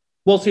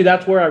 Well, see,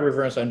 that's where I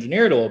reverse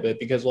engineered a little bit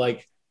because,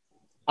 like,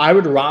 I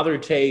would rather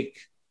take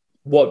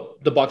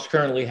what the Bucks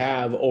currently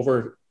have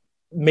over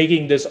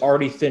making this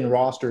already thin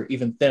roster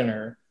even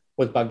thinner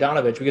with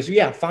Bogdanovich because,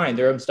 yeah, fine,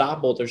 they're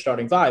unstoppable at their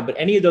starting five, but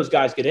any of those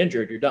guys get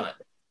injured, you're done.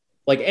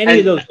 Like, any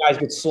of those guys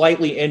get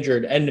slightly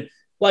injured. And,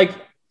 like,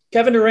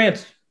 Kevin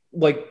Durant,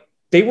 like,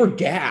 they were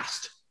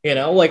gassed,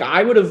 Like,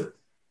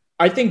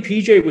 I think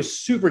PJ was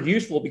super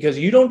useful because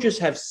you don't just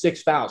have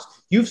 6 fouls.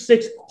 You have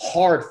 6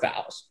 hard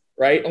fouls,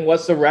 right?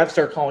 Unless the refs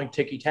are calling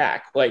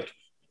ticky-tack. Like,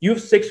 you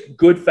have 6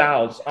 good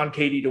fouls on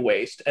KD to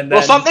waste. And then,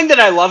 well, something that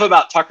I love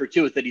about Tucker,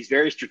 too, is that he's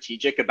very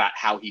strategic about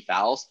how he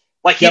fouls.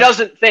 Like, he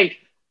doesn't think,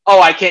 oh,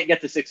 I can't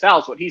get to 6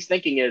 fouls. What he's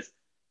thinking is,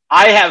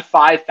 I have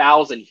 5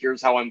 fouls, and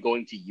here's how I'm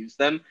going to use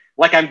them.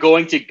 Like, I'm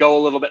going to go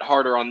a little bit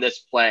harder on this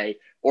play,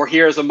 or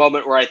here's a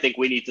moment where I think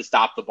we need to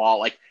stop the ball.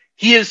 Like,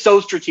 he is so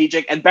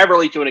strategic, and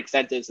Beverly, to an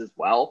extent, is as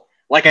well.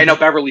 Like, I know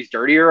Beverly's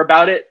dirtier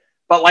about it,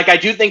 but, like, I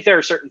do think there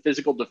are certain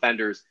physical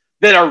defenders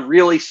that are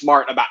really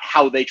smart about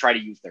how they try to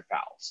use their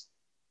fouls.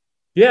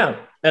 Yeah,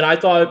 and I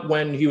thought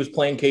when he was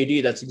playing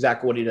KD, that's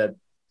exactly what he did.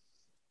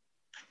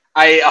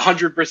 I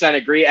 100%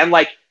 agree. And,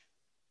 like,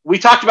 we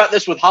talked about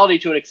this with Holiday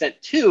to an extent,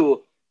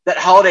 too, that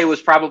Holiday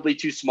was probably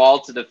too small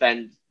to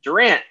defend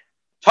Durant.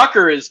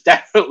 Tucker is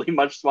definitely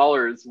much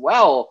smaller as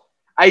well.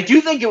 I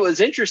do think it was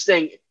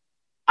interesting.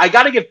 I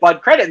got to give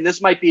Bud credit, and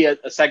this might be a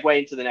segue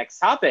into the next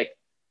topic.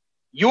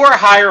 You are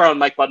higher on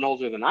Mike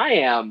Budenholzer than I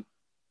am.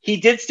 He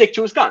did stick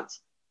to his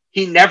guns.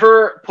 He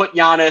never put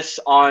Giannis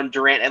on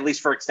Durant, at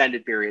least for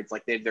extended periods,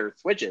 like they're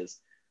switches.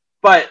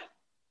 But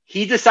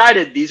he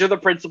decided these are the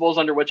principles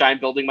under which I'm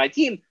building my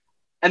team.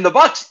 And the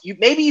Bucks,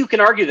 maybe you can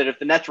argue that if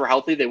the Nets were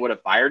healthy, they would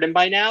have fired him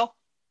by now.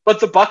 But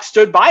the Bucks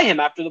stood by him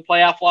after the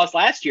playoff loss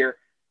last year,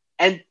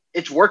 and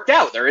it's worked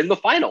out. They're in the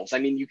finals. I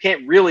mean, you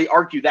can't really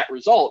argue that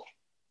result.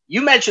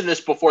 You mentioned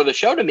this before the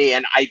show to me,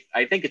 and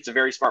I think it's a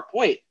very smart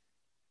point.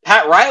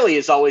 Pat Riley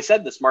has always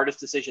said the smartest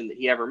decision that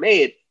he ever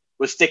made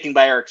was sticking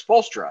by Erik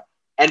Spoelstra.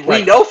 And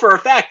we know for a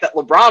fact that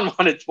LeBron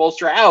wanted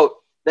Spoelstra out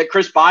that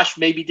Chris Bosh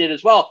maybe did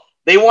as well.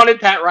 They wanted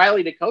Pat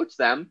Riley to coach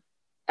them,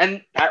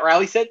 and Pat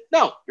Riley said,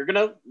 no, you're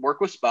going to work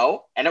with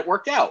Spo, and it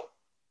worked out.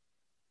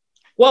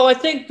 Well, I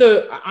think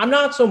I'm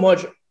not so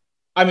much,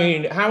 I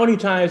mean, how many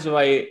times have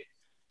I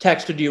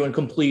texted you in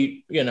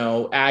complete,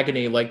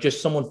 agony, like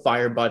just someone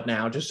fire Bud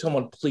now, just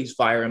someone please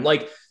fire him.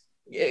 Like,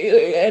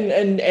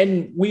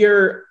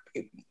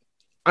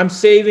 I'm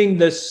saving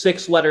this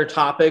 6-letter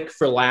topic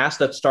for last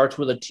that starts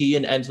with a T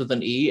and ends with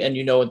an E, and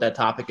you know what that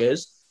topic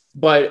is.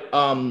 But,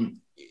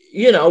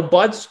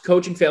 Bud's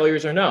coaching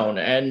failures are known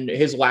and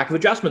his lack of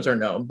adjustments are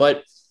known.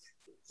 But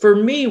for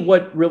me,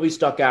 what really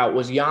stuck out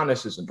was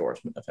Giannis's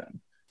endorsement of him.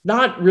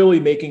 Not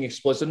really making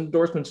explicit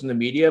endorsements in the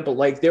media, but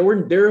like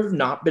there have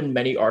not been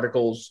many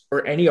articles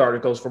or any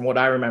articles from what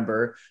I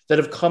remember that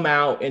have come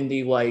out in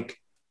the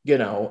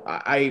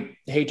I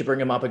hate to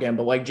bring him up again,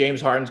 but like James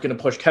Harden's going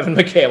to push Kevin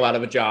McHale out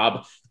of a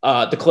job.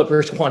 The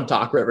Clippers want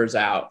Doc Rivers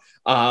out.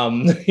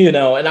 And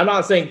I'm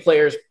not saying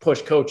players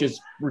push coaches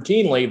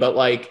routinely, but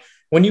like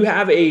when you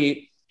have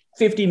a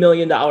 $50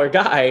 million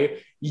guy,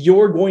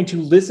 you're going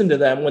to listen to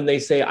them when they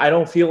say, I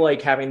don't feel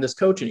like having this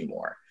coach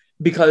anymore,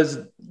 because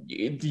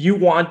you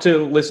want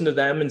to listen to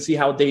them and see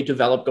how they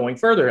develop going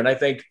further. And I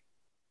think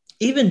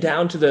even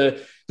down to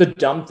the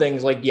dumb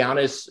things like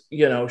Giannis,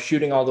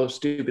 shooting all those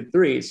stupid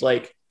threes,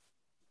 like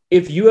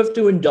if you have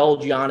to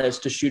indulge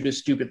Giannis to shoot his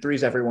stupid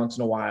threes every once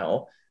in a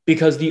while,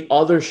 because the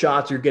other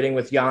shots you're getting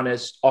with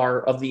Giannis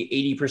are of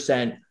the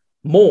 80%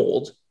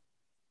 mold,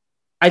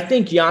 I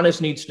think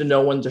Giannis needs to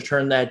know when to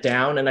turn that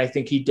down. And I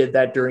think he did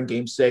that during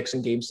Game 6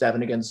 and Game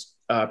 7 against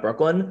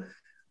Brooklyn.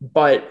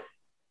 But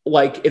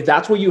like, if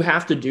that's what you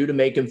have to do to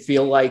make him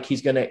feel like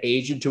he's going to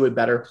age into a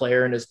better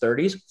player in his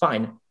 30s,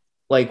 fine.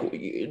 Like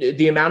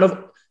the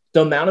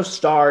amount of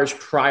stars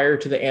prior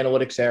to the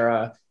analytics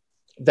era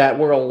that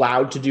were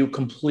allowed to do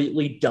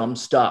completely dumb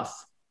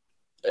stuff.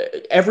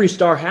 Every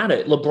star had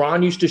it.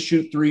 LeBron used to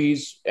shoot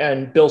threes,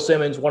 and Bill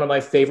Simmons, one of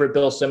my favorite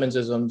Bill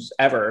Simmons-isms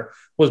ever,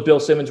 was Bill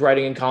Simmons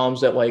writing in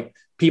columns that like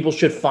people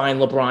should fine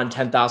LeBron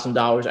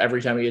 $10,000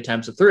 every time he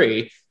attempts a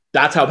three.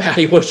 That's how bad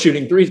he was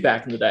shooting threes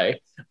back in the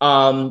day.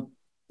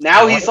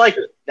 Now it's, I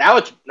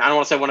don't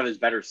want to say one of his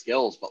better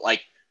skills, but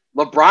like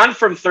LeBron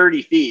from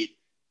 30 feet,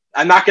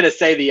 I'm not going to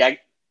say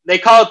they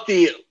call it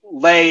the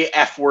lay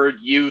F word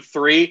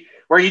U3,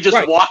 where he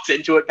just walks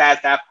into it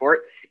past half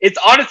court. It's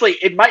honestly,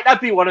 it might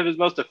not be one of his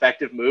most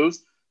effective moves,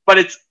 but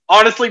it's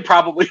honestly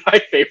probably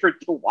my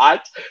favorite to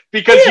watch,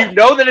 because you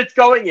know that it's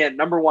going in.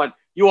 Number one,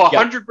 you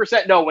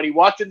 100% know when he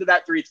walks into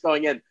that three, it's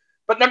going in.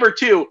 But number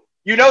two,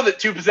 you know that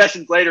 2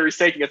 possessions later, he's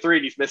taking a three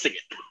and he's missing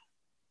it.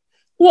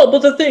 Well,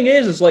 but the thing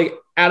is like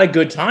at a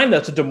good time,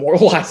 that's a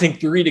demoralizing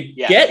three to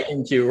get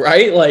into,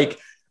 right? Like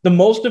the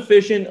most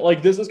efficient,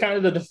 like this is kind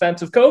of the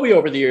defense of Kobe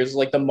over the years.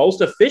 Like the most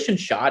efficient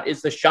shot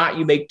is the shot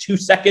you make 2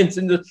 seconds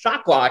into the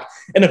shot clock.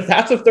 And if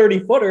that's a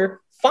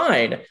 30-footer,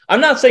 fine. I'm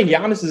not saying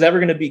Giannis is ever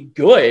going to be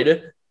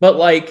good, but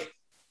like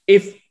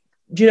if,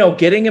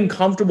 getting him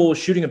comfortable with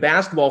shooting a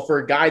basketball for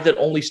a guy that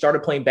only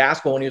started playing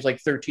basketball when he was like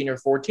 13 or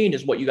 14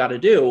 is what you got to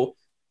do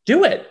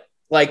it.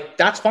 Like,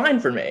 that's fine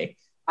for me.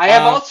 I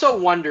have also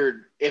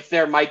wondered if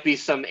there might be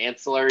some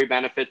ancillary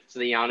benefits to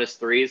the Giannis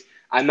threes.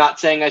 I'm not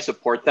saying I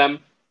support them,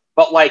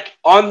 but like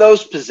on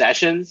those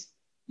possessions,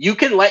 you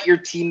can let your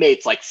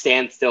teammates like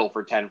stand still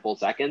for 10 full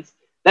seconds.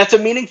 That's a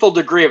meaningful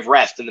degree of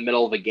rest in the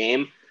middle of a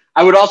game.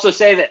 I would also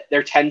say that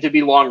there tend to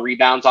be long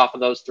rebounds off of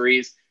those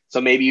threes,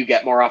 so maybe you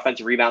get more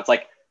offensive rebounds.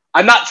 Like,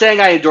 I'm not saying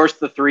I endorse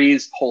the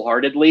threes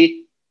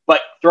wholeheartedly,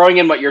 but throwing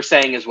in what you're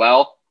saying as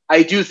well,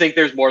 I do think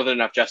there's more than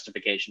enough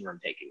justification for him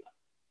taking them.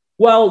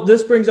 Well,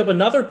 this brings up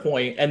another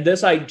point, and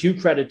this I do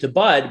credit to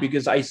Bud,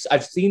 because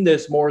I've seen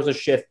this more as a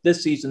shift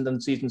this season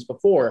than seasons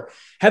before.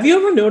 Have you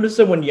ever noticed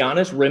that when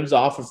Giannis rims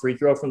off a free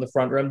throw from the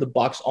front rim, the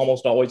Bucks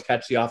almost always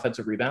catch the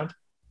offensive rebound?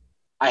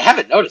 I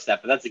haven't noticed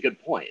that, but that's a good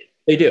point.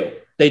 They do.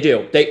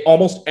 They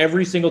almost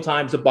every single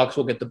time the Bucks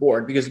will get the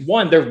board, because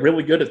one, they're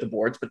really good at the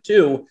boards, but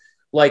two,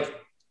 like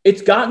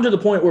it's gotten to the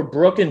point where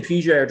Brooke and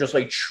PJ are just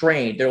like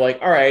trained. They're like,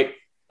 all right,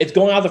 it's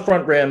going out the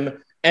front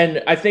rim.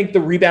 And I think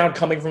the rebound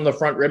coming from the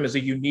front rim is a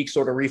unique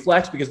sort of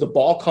reflex, because the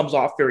ball comes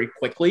off very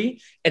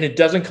quickly and it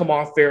doesn't come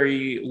off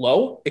very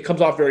low. It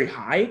comes off very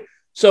high.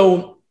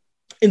 So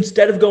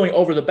instead of going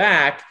over the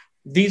back,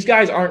 these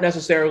guys aren't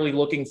necessarily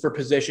looking for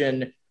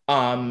position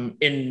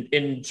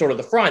in sort of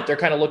the front. They're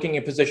kind of looking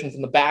in position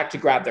from the back to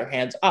grab their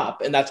hands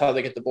up, and that's how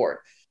they get the board.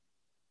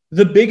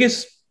 The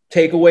biggest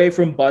takeaway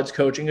from Bud's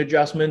coaching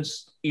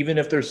adjustments, even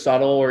if they're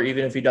subtle or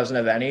even if he doesn't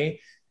have any,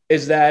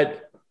 is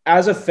that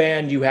as a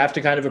fan, you have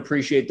to kind of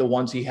appreciate the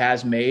ones he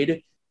has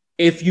made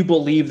if you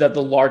believe that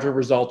the larger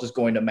result is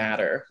going to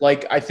matter.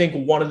 Like, I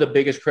think one of the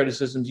biggest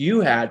criticisms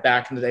you had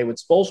back in the day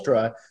with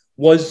Spoelstra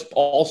was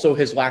also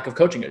his lack of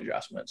coaching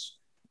adjustments.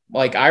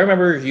 Like, I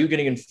remember you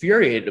getting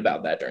infuriated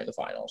about that during the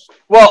finals.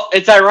 Well,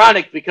 it's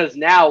ironic because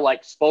now,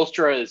 like,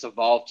 Spoelstra has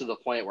evolved to the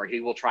point where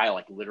he will try,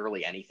 like,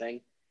 literally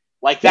anything.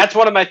 Like, that's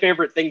one of my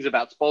favorite things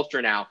about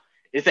Spoelstra now,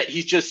 is that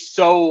he's just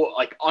so,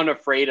 like,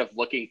 unafraid of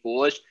looking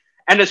foolish.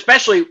 And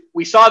especially,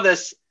 we saw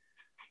this,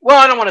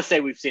 well, I don't want to say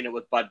we've seen it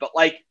with Bud, but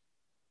like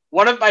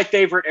one of my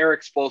favorite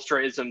Eric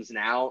Spoelstra-isms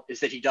now is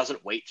that he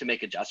doesn't wait to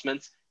make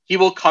adjustments. He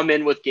will come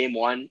in with game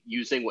one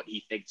using what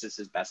he thinks is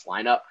his best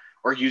lineup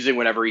or using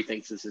whatever he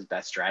thinks is his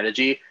best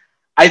strategy.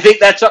 I think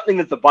that's something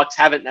that the Bucks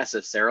haven't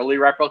necessarily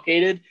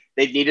replicated.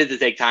 They've needed to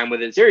take time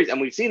within series,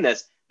 and we've seen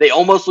this. They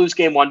almost lose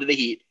game one to the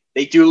Heat.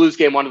 They do lose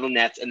game one to the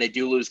Nets, and they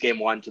do lose game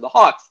one to the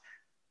Hawks.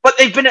 But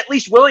they've been at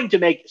least willing to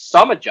make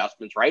some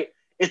adjustments, right?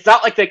 It's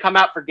not like they come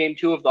out for game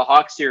two of the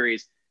Hawks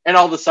series and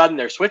all of a sudden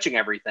they're switching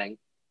everything.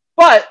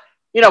 But,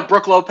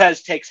 Brook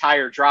Lopez takes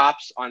higher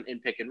drops in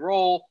pick and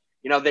roll.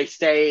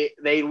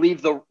 They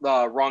leave the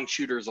wrong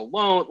shooters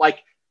alone. Like,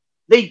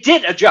 they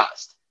did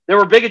adjust. There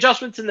were big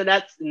adjustments in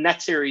the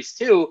Nets series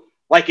too,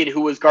 like in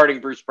who was guarding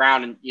Bruce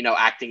Brown and,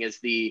 acting as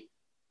the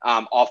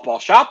off-ball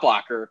shot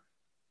blocker.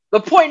 The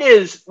point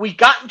is, we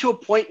gotten to a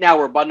point now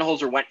where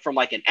Budenholzer went from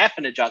like an F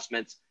in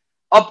adjustments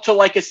up to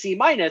like a C-,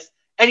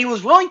 and he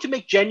was willing to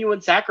make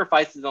genuine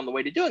sacrifices on the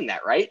way to doing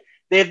that, right?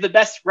 They have the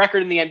best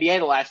record in the NBA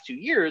the last 2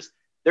 years.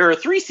 They're a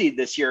 3 seed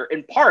this year,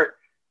 in part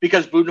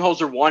because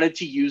Budenholzer wanted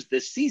to use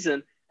this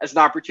season as an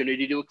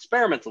opportunity to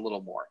experiment a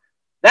little more.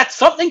 That's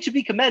something to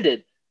be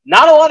commended.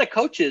 Not a lot of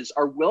coaches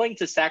are willing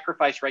to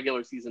sacrifice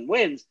regular season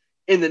wins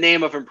in the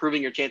name of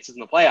improving your chances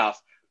in the playoffs.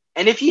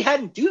 And if he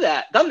hadn't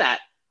done that,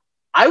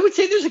 I would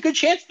say there's a good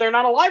chance they're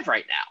not alive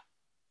right now.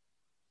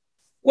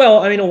 Well,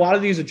 I mean, a lot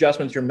of these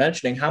adjustments you're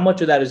mentioning, how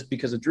much of that is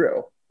because of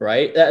Drew,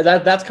 right?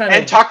 That's kind of...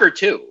 And Tucker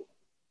too,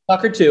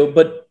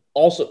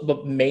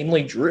 but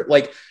mainly Drew.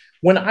 Like,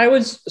 I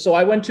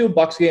went to a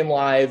Bucks game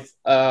live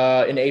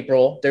in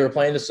April. They were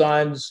playing the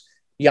Suns.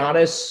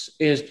 Giannis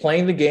is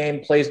playing the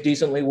game, plays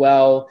decently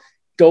well,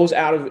 goes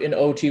out of an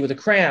OT with a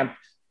cramp.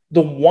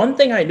 The one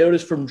thing I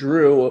noticed from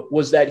Drew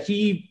was that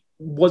he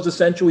was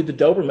essentially the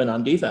Doberman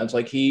on defense.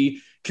 Like,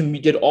 he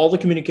did all the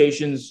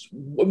communications.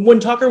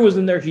 When Tucker was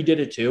in there, he did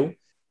it too.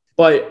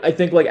 But I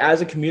think, like,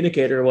 as a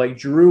communicator, like,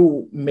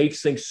 Drew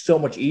makes things so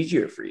much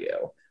easier for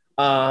you.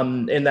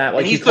 In that,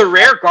 like, and he's the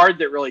rare guard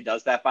that really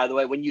does that, by the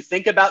way. When you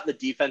think about the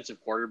defensive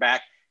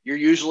quarterback, you're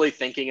usually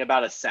thinking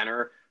about a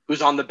center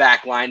who's on the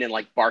back line and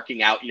like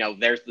barking out,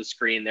 there's the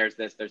screen, there's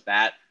this, there's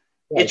that.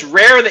 Right. It's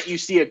rare that you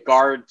see a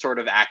guard sort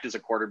of act as a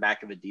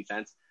quarterback of a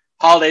defense.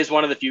 Holiday's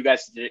one of the few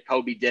guys that did it.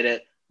 Kobe did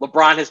it.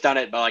 LeBron has done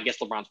it, but I guess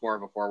LeBron's more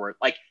of a forward.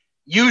 Like,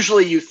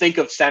 usually you think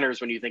of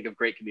centers when you think of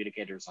great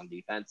communicators on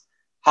defense.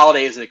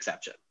 Holiday is an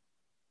exception.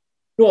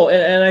 Well,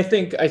 and I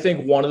think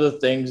one of the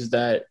things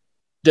that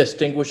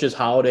distinguishes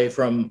Holiday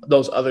from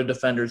those other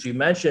defenders you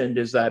mentioned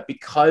is that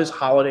because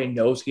Holiday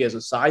knows he has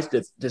a size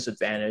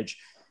disadvantage,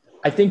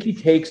 I think he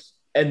takes,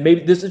 and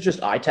maybe this is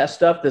just eye test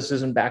stuff, this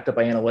isn't backed up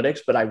by analytics,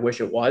 but I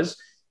wish it was.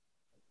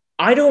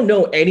 I don't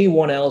know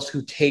anyone else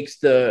who takes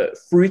the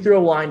free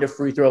throw line to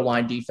free throw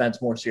line defense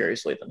more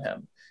seriously than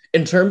him.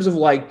 In terms of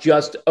like,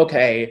 just,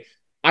 okay,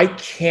 I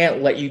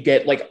can't let you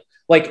get like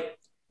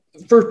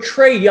for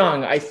Trae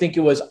Young, I think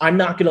it was, I'm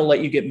not going to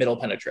let you get middle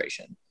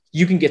penetration.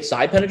 You can get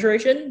side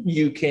penetration,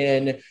 you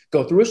can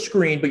go through a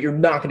screen, but you're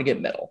not going to get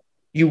middle.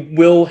 You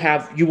will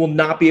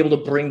not be able to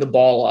bring the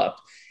ball up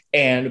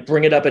and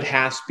bring it up at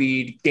half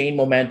speed, gain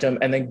momentum,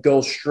 and then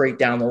go straight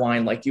down the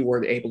line like you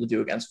were able to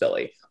do against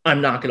Philly. I'm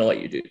not going to let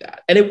you do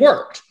that. And it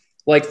worked.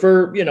 Like,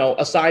 for,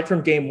 aside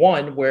from game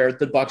one where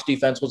the Bucks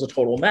defense was a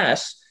total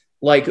mess,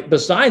 like,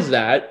 besides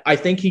that, I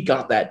think he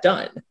got that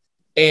done.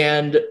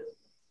 And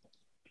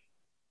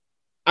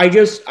I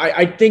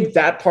think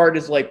that part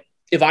is like,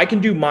 if I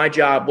can do my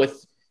job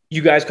with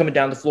you guys coming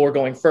down the floor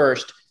going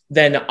first,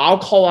 then I'll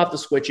call out the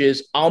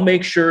switches. I'll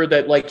make sure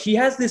that, like, he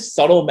has this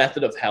subtle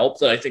method of help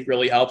that I think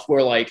really helps,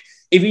 where, like,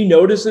 if he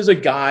notices a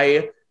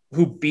guy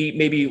who beat,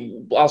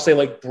 maybe I'll say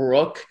like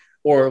Brooke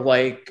or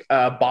like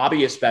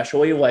Bobby,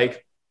 especially,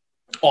 like,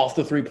 off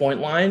the 3-point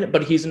line,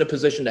 but he's in a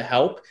position to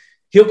help,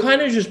 he'll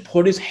kind of just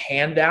put his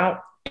hand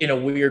out in a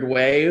weird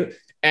way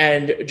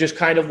and just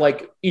kind of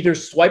like either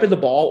swipe at the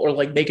ball or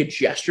like make a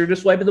gesture to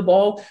swipe at the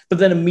ball, but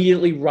then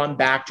immediately run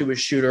back to his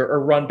shooter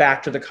or run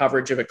back to the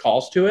coverage if it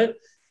calls to it.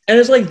 And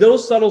it's like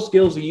those subtle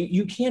skills,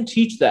 you can't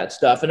teach that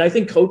stuff. And I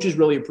think coaches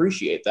really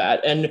appreciate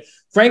that. And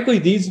frankly,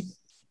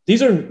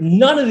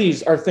 none of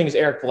these are things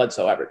Eric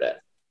Bledsoe ever did.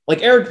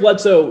 Like, Eric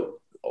Bledsoe,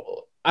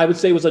 I would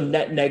say, was a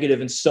net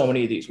negative in so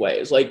many of these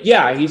ways. Like,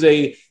 yeah, he's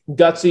a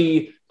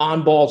gutsy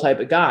on-ball type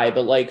of guy,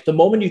 but like the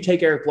moment you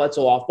take Eric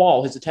Bledsoe off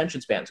ball, his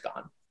attention span's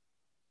gone.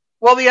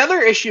 Well, the other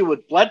issue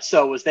with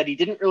Bledsoe was that he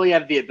didn't really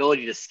have the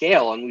ability to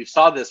scale, and we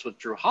saw this with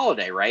Drew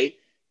Holiday, right?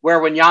 Where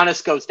when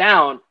Giannis goes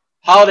down,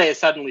 Holiday is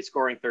suddenly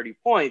scoring 30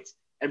 points,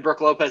 and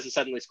Brook Lopez is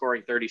suddenly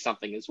scoring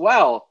 30-something as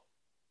well.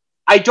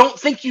 I don't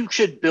think you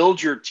should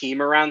build your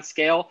team around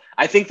scale.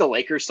 I think the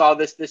Lakers saw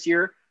this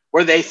year,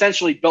 where they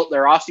essentially built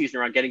their offseason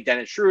around getting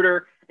Dennis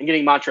Schroeder and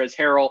getting Montrezl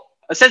Harrell,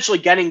 essentially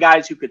getting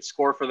guys who could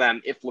score for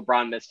them if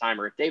LeBron missed time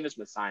or if Davis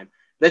missed time,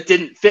 that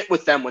didn't fit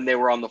with them when they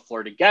were on the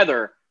floor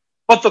together.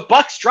 But the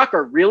Bucks struck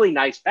a really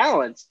nice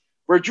balance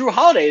where Drew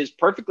Holiday is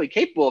perfectly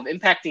capable of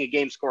impacting a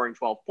game scoring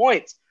 12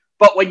 points.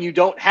 But when you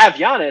don't have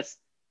Giannis,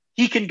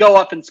 he can go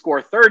up and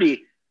score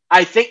 30.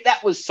 I think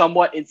that was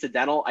somewhat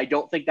incidental. I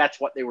don't think that's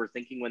what they were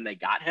thinking when they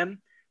got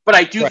him. But but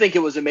I do think it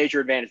was a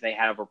major advantage they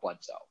had over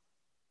Bledsoe.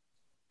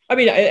 I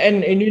mean,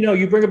 and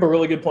you bring up a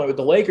really good point with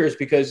the Lakers,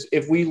 because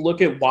if we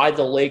look at why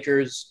the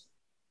Lakers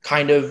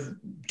kind of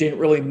didn't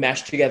really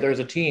mesh together as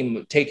a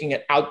team, taking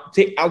it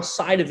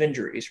outside of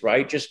injuries,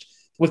 right? Just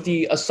with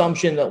the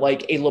assumption that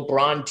like a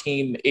LeBron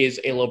team is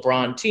a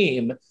LeBron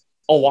team,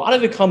 a lot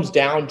of it comes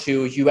down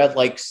to you had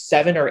like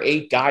 7 or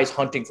 8 guys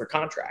hunting for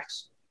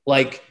contracts.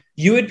 Like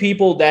you had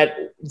people that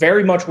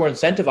very much were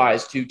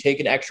incentivized to take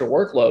an extra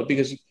workload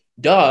because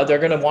they're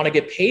going to want to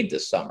get paid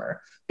this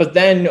summer. But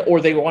then,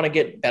 or they want to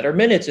get better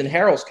minutes in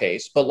Harrell's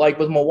case. But like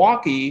with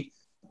Milwaukee,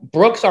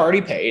 Brooks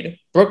already paid.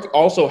 Brooke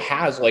also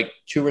has like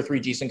 2 or 3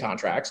 decent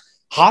contracts.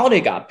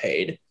 Holiday got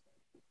paid.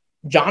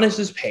 Giannis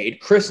is paid.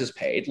 Chris is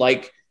paid.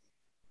 Like,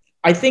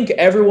 I think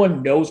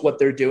everyone knows what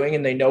they're doing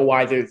and they know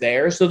why they're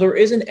there. So there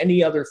isn't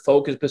any other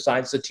focus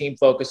besides the team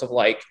focus of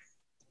like,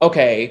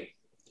 okay,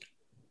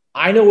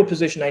 I know what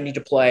position I need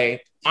to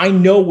play. I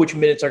know which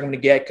minutes I'm going to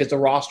get because the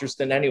roster's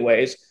thin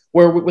anyways.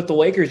 Where with the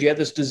Lakers, you have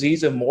this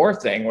disease of more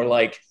thing where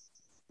like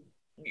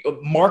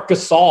Marc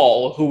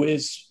Gasol, who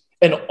is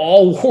an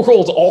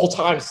all-world,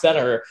 all-time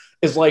center,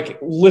 is like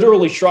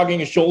literally shrugging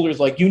his shoulders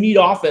like, you need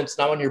offense,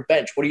 and I'm on your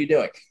bench. What are you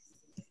doing?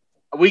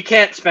 We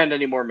can't spend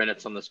any more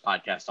minutes on this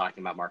podcast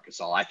talking about Marc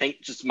Gasol. I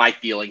think just my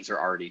feelings are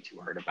already too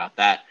hurt about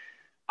that.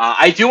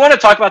 I do want to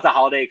talk about the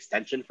Holiday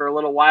extension for a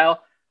little while.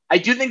 I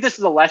do think this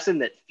is a lesson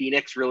that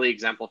Phoenix really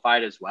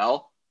exemplified as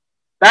well.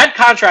 Bad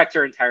contracts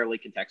are entirely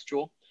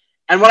contextual.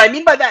 And what I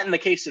mean by that in the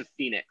case of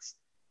Phoenix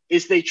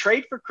is they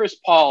trade for Chris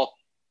Paul,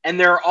 and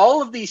there are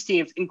all of these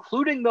teams,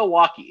 including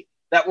Milwaukee,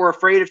 that were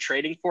afraid of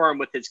trading for him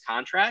with his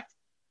contract.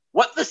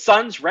 What the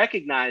Suns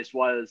recognized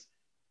was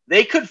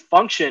they could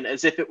function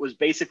as if it was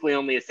basically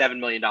only a $7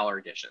 million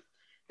addition.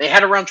 They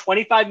had around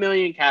 $25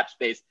 million cap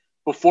space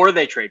before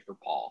they trade for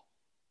Paul.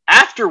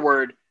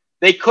 Afterward,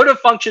 they could have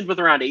functioned with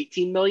around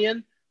 $18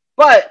 million,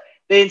 but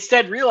they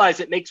instead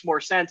realized it makes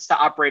more sense to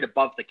operate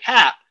above the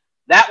cap.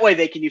 That way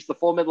they can use the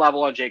full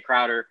mid-level on Jay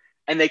Crowder,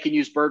 and they can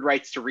use bird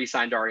rights to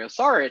re-sign Dario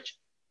Saric.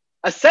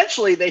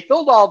 Essentially, they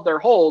filled all of their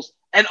holes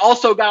and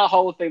also got a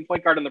Hall of Fame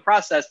point guard in the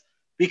process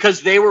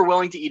because they were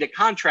willing to eat a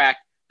contract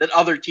that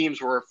other teams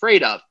were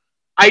afraid of.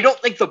 I don't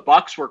think the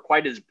Bucks were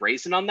quite as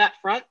brazen on that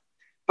front,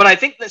 but I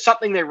think that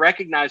something they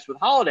recognized with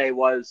Holiday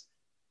was,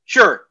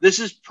 sure, this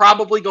is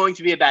probably going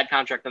to be a bad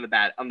contract on the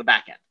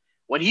back end.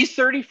 When he's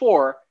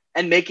 34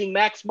 and making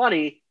max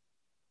money,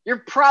 you're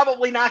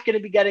probably not going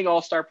to be getting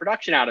all-star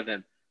production out of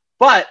him.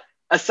 But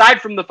aside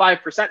from the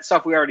 5%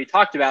 stuff we already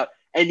talked about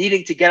and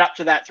needing to get up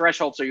to that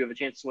threshold so you have a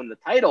chance to win the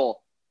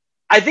title,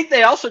 I think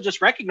they also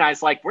just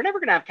recognize, like, we're never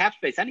going to have cap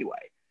space anyway.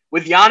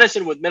 With Giannis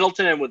and with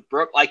Middleton and with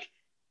Brooke, like,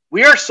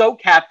 we are so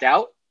capped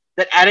out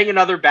that adding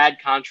another bad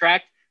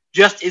contract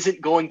just isn't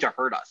going to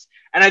hurt us.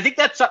 And I think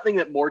that's something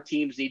that more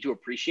teams need to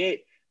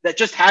appreciate, that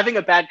just having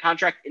a bad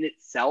contract in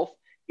itself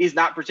is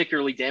not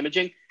particularly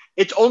damaging.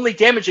 It's only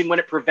damaging when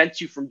it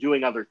prevents you from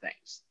doing other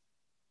things.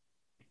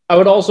 I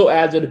would also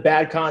add that a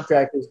bad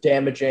contract is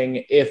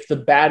damaging if the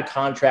bad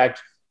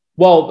contract,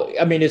 well,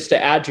 I mean, it's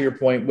to add to your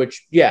point,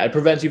 which, yeah, it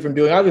prevents you from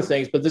doing other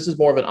things, but this is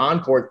more of an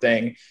on-court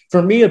thing.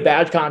 For me, a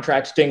bad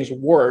contract stings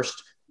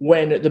worst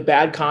when the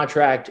bad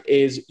contract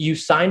is you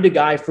signed a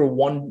guy for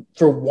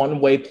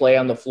one-way play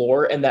on the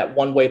floor, and that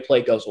one-way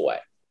play goes away.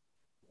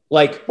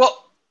 Like,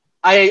 well,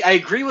 I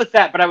agree with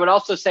that, but I would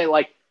also say,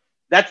 like,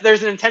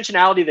 there's an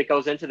intentionality that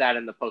goes into that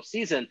in the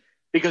postseason,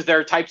 because there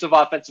are types of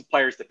offensive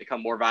players that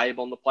become more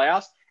valuable in the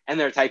playoffs, and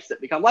there are types that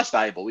become less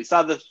valuable. We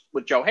saw this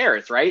with Joe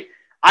Harris, right?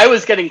 I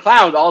was getting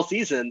clowned all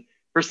season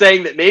for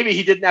saying that maybe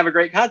he didn't have a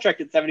great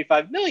contract at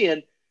 $75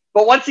 million,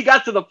 but once he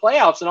got to the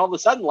playoffs and all of a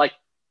sudden, like,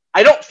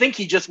 I don't think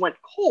he just went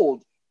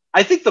cold.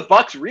 I think the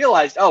Bucks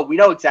realized, oh, we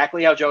know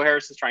exactly how Joe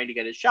Harris is trying to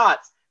get his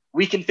shots.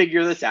 We can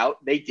figure this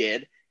out. They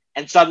did.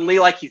 And suddenly,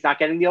 like, he's not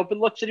getting the open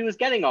looks that he was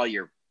getting all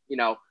year. You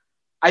know,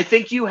 I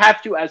think you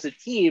have to, as a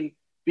team,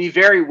 be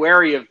very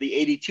wary of the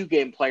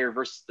 82-game player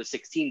versus the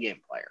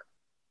 16-game player.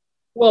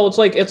 Well, it's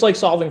like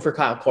solving for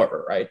Kyle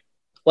Korver, right?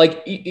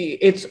 Like,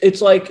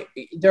 it's like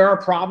there are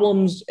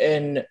problems,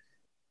 and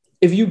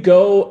if you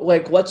go,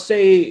 like, let's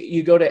say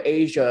you go to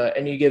Asia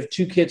and you give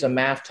 2 kids a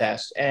math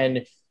test,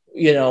 and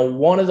you know,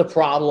 one of the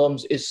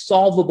problems is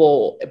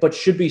solvable but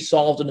should be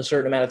solved in a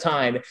certain amount of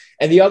time,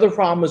 and the other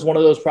problem is one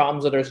of those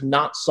problems that is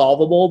not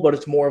solvable, but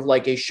it's more of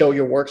like a show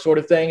your work sort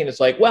of thing, and it's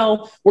like,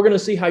 well, we're going to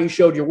see how you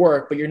showed your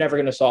work, but you're never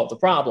going to solve the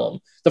problem.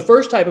 The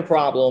first type of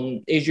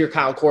problem is your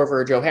Kyle Korver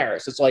or Joe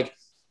Harris. It's like,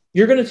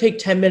 you're going to take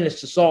 10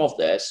 minutes to solve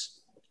this,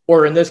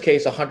 or in this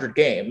case 100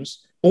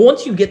 games, but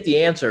once you get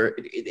the answer,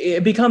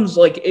 it becomes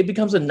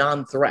a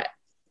non-threat.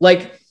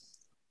 Like,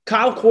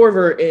 Kyle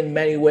Korver in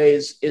many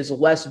ways is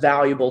less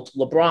valuable to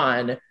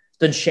LeBron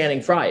than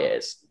Channing Frye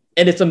is.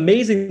 And it's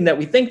amazing that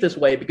we think this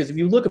way, because if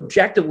you look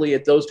objectively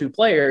at those 2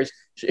 players,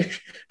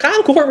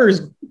 Kyle Korver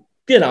is,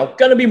 you know,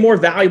 going to be more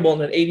valuable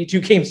in an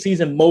 82-game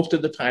season most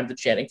of the time than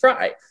Channing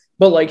Frye.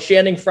 But like,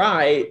 Channing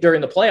Frye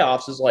during the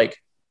playoffs is like,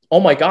 oh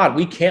my God,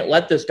 we can't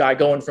let this guy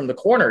go in from the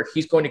corner.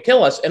 He's going to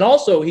kill us. And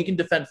also he can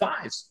defend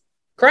 5s.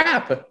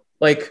 Crap.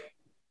 Like,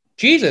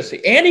 Jesus,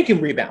 and he can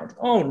rebound.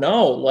 Oh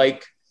no,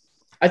 like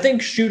I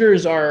think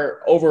shooters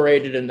are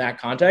overrated in that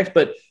context.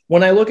 But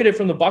when I look at it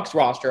from the Bucks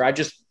roster, I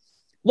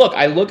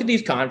look at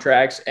these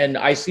contracts and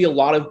I see a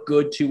lot of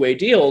good two-way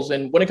deals.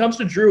 And when it comes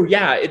to Drew,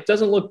 yeah, it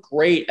doesn't look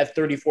great at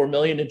 $34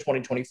 million in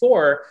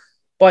 2024,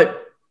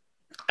 but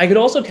I could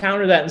also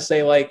counter that and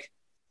say, like,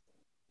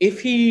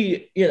 if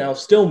he,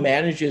 still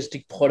manages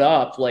to put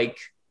up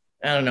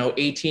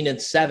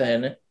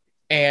 18-7,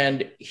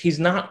 and he's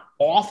not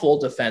awful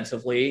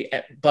defensively,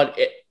 but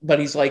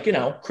he's like,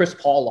 Chris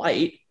Paul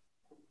light,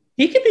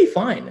 he could be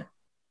fine.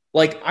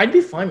 Like, I'd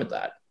be fine with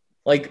that.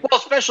 Like, well,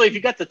 especially if you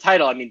get the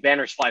title, I mean,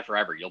 banners fly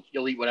forever.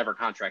 You'll eat whatever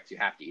contracts you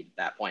have to eat at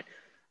that point.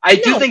 I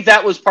do think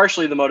that was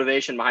partially the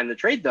motivation behind the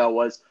trade, though,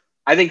 was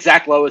I think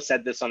Zach Lowe has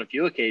said this on a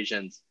few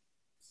occasions.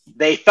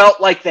 They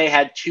felt like they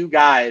had two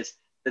guys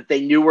that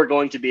they knew were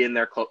going to be in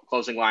their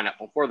closing lineup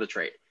before the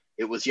trade.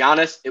 It was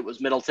Giannis, it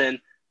was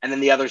Middleton, and then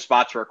the other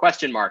spots were a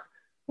question mark.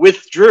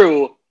 With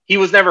Drew, he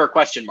was never a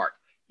question mark.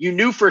 You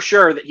knew for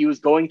sure that he was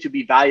going to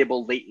be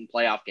valuable late in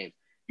playoff games.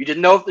 You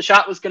didn't know if the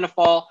shot was going to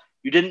fall.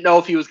 You didn't know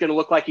if he was going to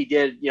look like he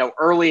did,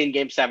 early in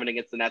Game 7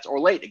 against the Nets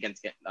or late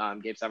against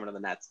Game 7 of the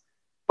Nets.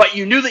 But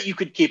you knew that you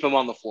could keep him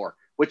on the floor,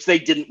 which they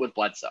didn't with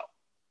Bledsoe.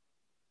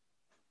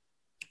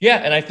 Yeah,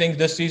 and I think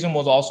this season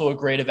was also a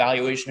great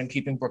evaluation in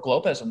keeping Brook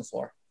Lopez on the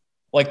floor.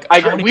 Like, I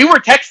agree. We were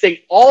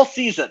texting all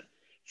season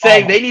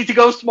saying they need to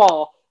go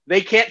small.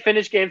 They can't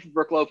finish games with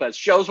Brook Lopez.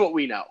 Shows what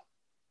we know.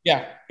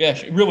 Yeah,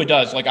 it really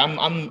does. Like,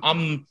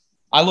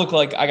 I look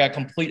like I got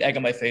complete egg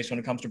on my face when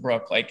it comes to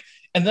Brook. Like,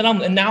 and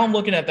now I'm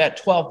looking at that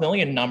 12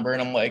 million number,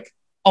 and I'm like,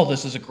 oh,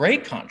 this is a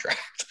great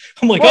contract.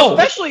 I'm like,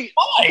 especially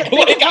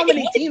how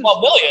many teams.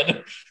 12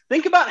 million.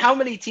 Think about how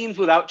many teams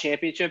without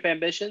championship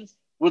ambitions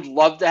would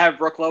love to have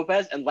Brook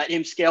Lopez and let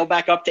him scale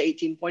back up to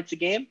 18 points a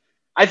game.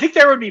 I think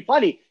there would be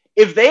plenty.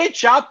 If they had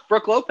shopped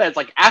Brook Lopez,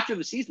 like after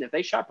the season, if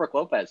they shop Brook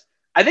Lopez,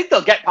 I think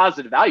they'll get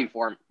positive value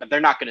for him, but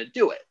they're not going to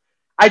do it.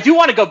 I do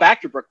want to go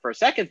back to Brook for a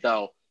second,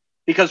 though,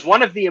 because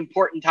one of the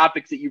important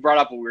topics that you brought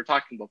up when we were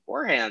talking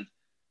beforehand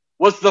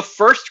was the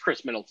first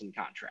Chris Middleton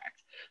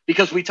contract.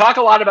 Because we talk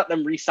a lot about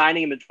them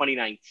re-signing him in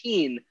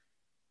 2019,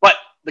 but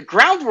the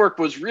groundwork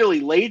was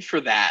really laid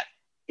for that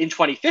in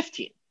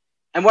 2015.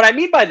 And what I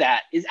mean by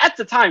that is at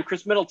the time,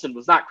 Chris Middleton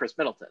was not Chris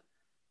Middleton.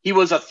 He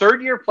was a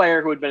third-year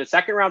player who had been a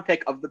second-round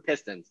pick of the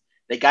Pistons.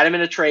 They got him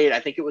in a trade. I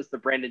think it was the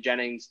Brandon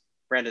Jennings,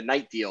 Brandon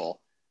Knight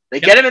deal. They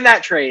get him in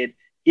that trade.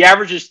 He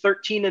averages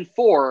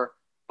 13-4,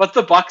 but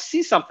the Bucks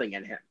see something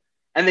in him.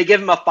 And they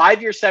give him a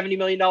 5-year, $70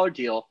 million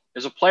deal.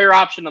 There's a player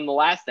option on the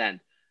last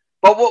end.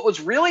 But what was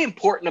really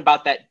important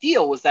about that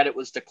deal was that it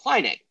was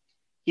declining.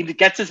 He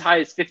gets as high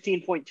as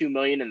 $15.2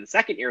 million in the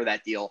second year of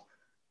that deal.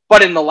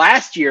 But in the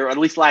last year, or at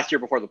least last year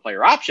before the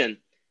player option,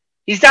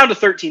 he's down to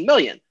 $13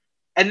 million.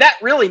 And that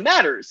really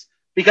matters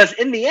because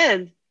in the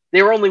end,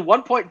 they were only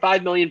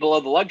 $1.5 million below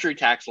the luxury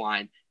tax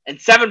line and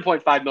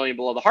 $7.5 million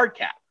below the hard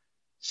cap.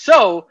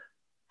 So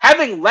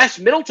having less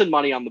Middleton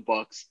money on the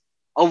books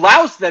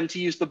allows them to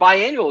use the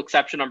biannual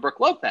exception on Brook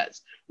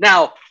Lopez.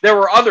 Now, there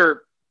were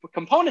other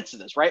components to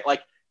this, right?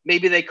 Like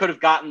maybe they could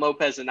have gotten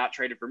Lopez and not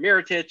traded for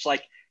Mirotic.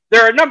 Like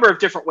there are a number of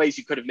different ways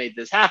you could have made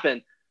this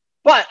happen.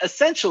 But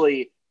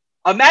essentially,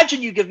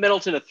 imagine you give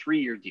Middleton a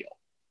 3-year deal.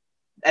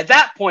 At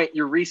that point,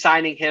 you're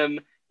re-signing him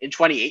in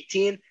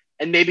 2018,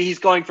 and maybe he's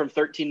going from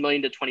 13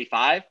 million to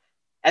 25.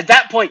 At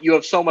that point, you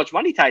have so much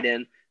money tied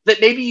in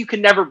that maybe you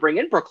can never bring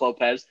in Brook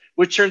Lopez,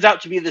 which turns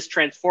out to be this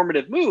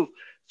transformative move.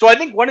 So I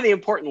think one of the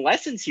important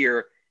lessons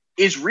here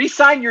is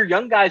re-sign your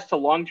young guys to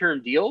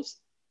long-term deals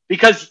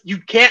because you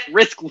can't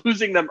risk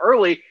losing them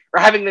early or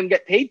having them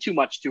get paid too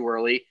much too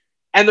early.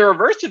 And the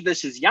reverse of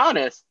this is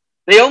Giannis.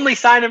 They only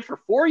sign him for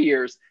 4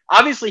 years.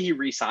 Obviously, he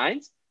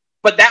re-signs,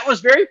 but that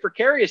was very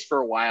precarious for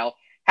a while,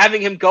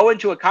 having him go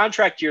into a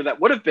contract year that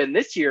would have been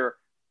this year.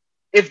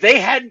 If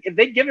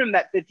they'd given him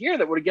that 5th year,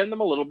 that would have given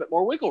them a little bit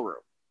more wiggle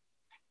room.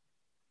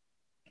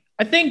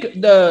 I think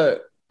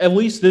at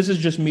least this is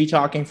just me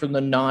talking from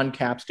the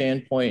non-cap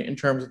standpoint in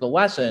terms of the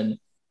lesson.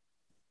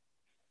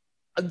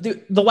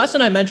 The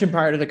lesson I mentioned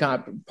prior to the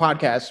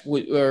podcast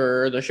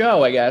or the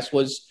show, I guess,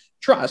 was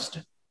trust.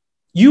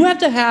 You have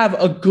to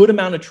have a good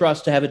amount of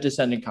trust to have a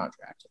descending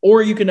contract,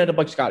 or you can end up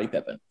like Scottie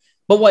Pippen.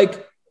 But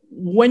like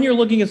when you're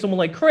looking at someone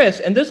like Chris,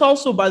 and this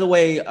also, by the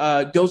way,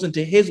 goes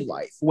into his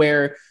life,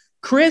 where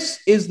Chris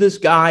is this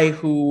guy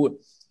who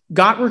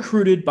got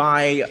recruited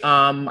by,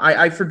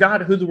 I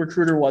forgot who the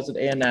recruiter was at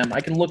A&M. I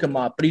can look him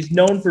up, but he's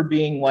known for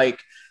being like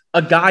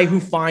a guy who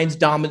finds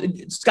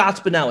Scott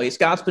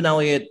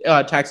Spinelli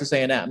at Texas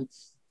A&M.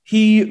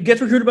 He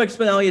gets recruited by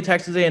Spinelli at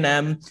Texas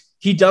A&M.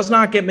 He does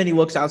not get many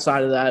looks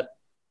outside of that.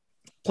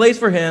 Plays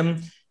for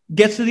him,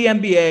 gets to the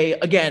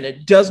NBA. Again,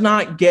 it does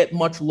not get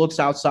much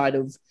looks outside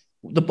of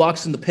the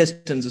Bucks and the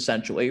Pistons,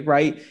 essentially,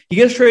 right? He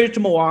gets traded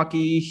to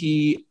Milwaukee.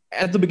 He,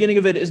 at the beginning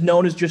of it, is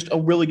known as just a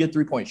really good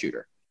three-point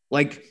shooter.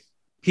 Like,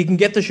 he can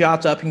get the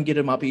shots up, he can get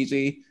them up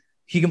easy.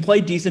 He can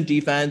play decent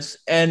defense.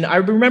 And I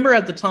remember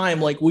at the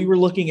time, like, we were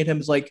looking at him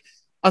as like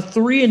a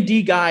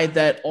 3-and-D guy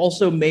that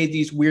also made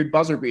these weird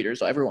buzzer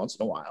beaters every once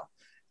in a while.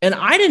 And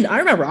I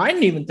remember I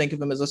didn't even think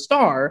of him as a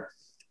star,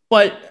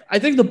 but I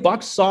think the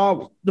Bucks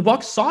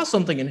saw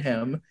something in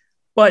him,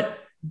 but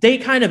they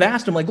kind of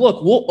asked him like,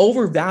 look, we'll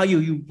overvalue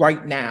you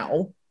right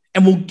now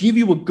and we'll give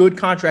you a good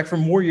contract for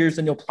more years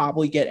than you'll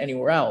probably get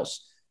anywhere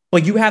else.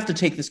 But you have to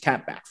take this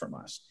cap back from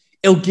us.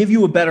 It'll give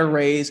you a better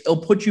raise. It'll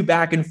put you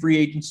back in free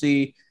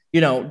agency,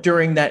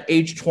 during that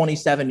age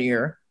 27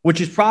 year, which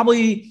is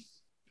probably,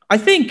 I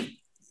think,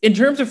 in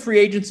terms of free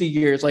agency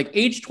years, like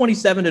age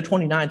 27 to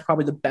 29 is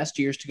probably the best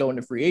years to go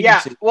into free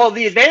agency. Yeah, well,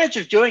 the advantage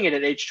of doing it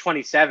at age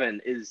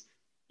 27 is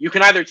you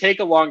can either take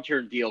a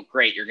long-term deal,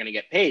 great, you're going to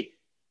get paid.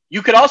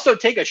 You could also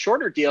take a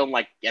shorter deal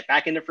and get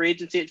back into free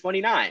agency at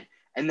 29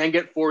 and then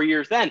get 4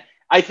 years then.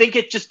 I think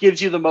it just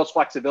gives you the most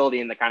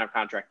flexibility in the kind of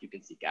contract you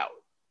can seek out.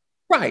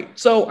 Right.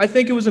 So I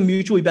think it was a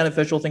mutually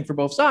beneficial thing for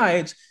both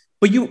sides.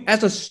 But you,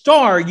 as a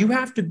star, you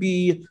have to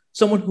be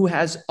someone who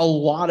has a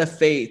lot of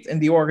faith in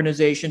the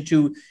organization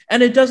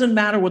and it doesn't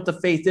matter what the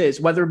faith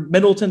is, whether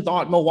Middleton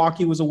thought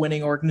Milwaukee was a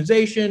winning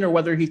organization or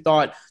whether he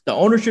thought the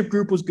ownership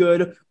group was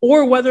good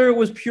or whether it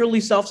was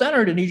purely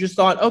self-centered and he just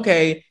thought,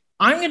 okay,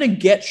 I'm going to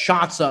get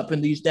shots up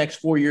in these next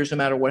 4 years no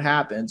matter what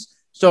happens.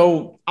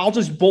 So I'll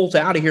just bolt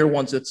out of here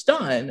once it's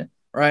done,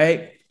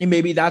 right? And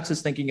maybe that's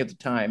his thinking at the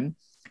time.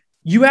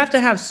 You have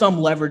to have some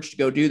leverage to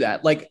go do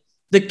that. Like,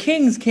 the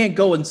Kings can't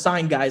go and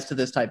sign guys to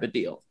this type of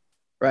deal,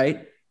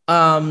 right?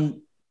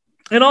 And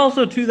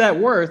also to that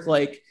worth,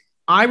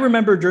 I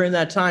remember during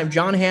that time,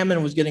 John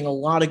Hammond was getting a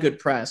lot of good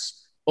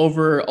press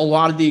over a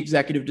lot of the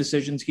executive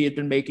decisions he had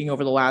been making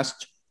over the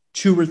last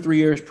 2 or 3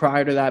 years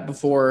prior to that,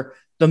 before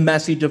the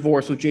messy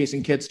divorce with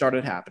Jason Kidd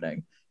started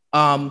happening.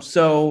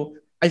 So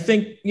I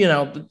think,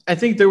 I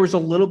think there was a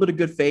little bit of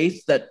good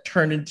faith that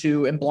turned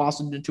into and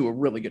blossomed into a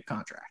really good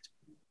contract.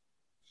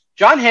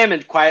 John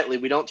Hammond, quietly,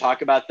 we don't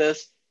talk about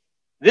this.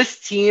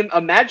 This team,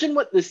 imagine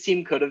what this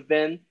team could have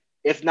been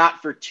if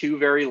not for 2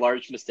 very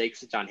large mistakes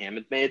that John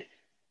Hammond made.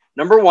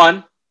 Number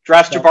 1,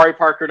 draft Jabari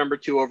Parker, number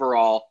 2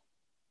 overall.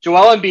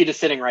 Joel Embiid is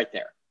sitting right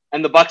there,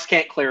 and the Bucks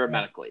can't clear him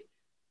medically.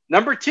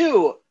 Number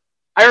 2,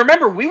 I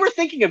remember we were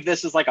thinking of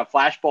this as like a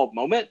flashbulb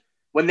moment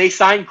when they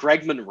signed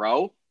Greg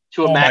Monroe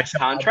to a max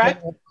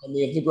contract.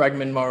 The Greg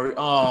Monroe.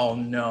 Oh,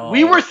 no.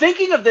 We were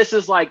thinking of this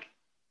as like,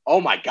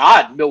 oh, my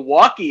God,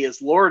 Milwaukee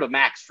is lured a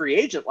max free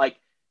agent.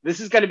 This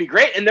is going to be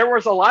great. And there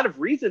was a lot of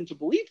reason to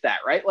believe that,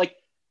 right?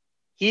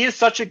 He is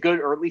such a good,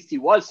 or at least he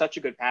was such a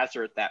good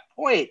passer at that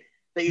point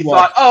that you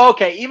thought, oh,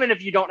 okay, even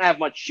if you don't have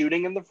much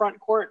shooting in the front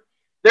court,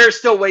 there are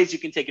still ways you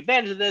can take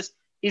advantage of this.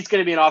 He's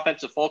going to be an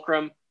offensive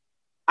fulcrum.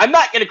 I'm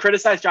not going to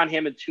criticize John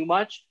Hammond too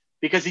much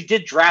because he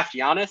did draft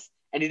Giannis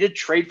and he did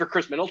trade for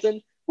Chris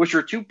Middleton, which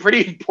were 2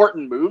 pretty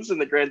important moves in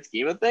the grand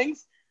scheme of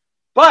things.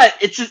 But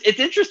it's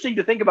interesting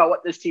to think about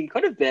what this team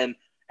could have been.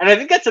 And I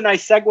think that's a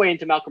nice segue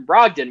into Malcolm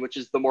Brogdon, which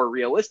is the more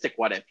realistic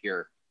what if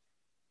here.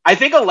 I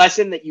think a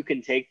lesson that you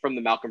can take from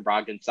the Malcolm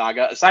Brogdon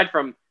saga, aside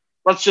from,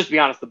 let's just be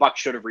honest, the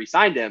Bucks should have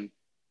re-signed him.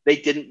 They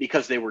didn't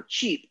because they were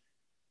cheap.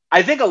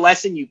 I think a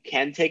lesson you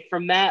can take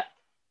from that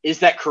is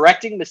that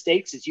correcting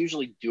mistakes is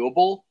usually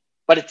doable,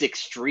 but it's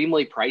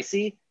extremely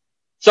pricey.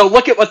 So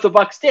look at what the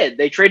Bucks did.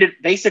 They traded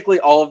basically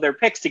all of their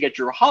picks to get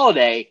Jrue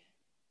Holiday.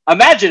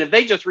 Imagine if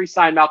they just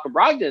re-signed Malcolm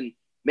Brogdon,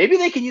 maybe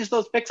they can use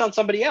those picks on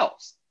somebody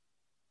else.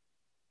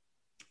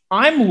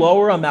 I'm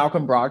lower on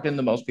Malcolm Brogdon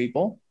than most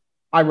people.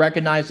 I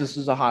recognize this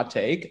is a hot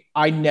take.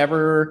 I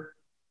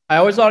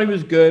always thought he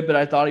was good, but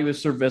I thought he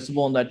was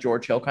serviceable in that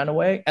George Hill kind of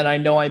way. And I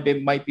know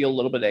might be a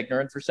little bit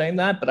ignorant for saying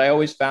that, but I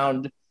always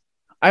found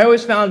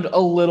a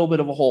little bit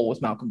of a hole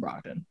with Malcolm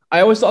Brogdon. I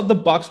always thought the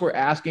Bucks were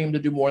asking him to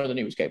do more than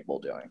he was capable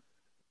of doing.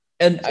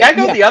 And I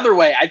go the other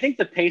way. I think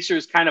the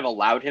Pacers kind of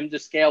allowed him to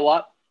scale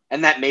up,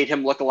 and that made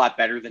him look a lot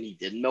better than he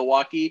did in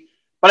Milwaukee.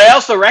 But I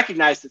also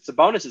recognize that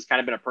Sabonis has kind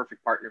of been a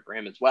perfect partner for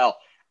him as well.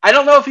 I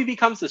don't know if he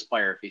becomes this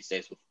player if he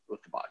stays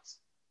with the Bucks.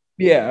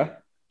 Yeah.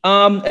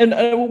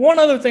 And one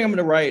other thing I'm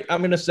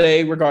going to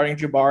say regarding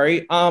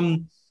Jabari.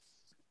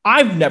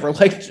 I've never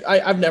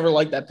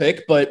liked that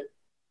pick, but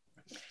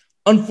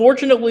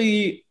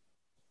unfortunately,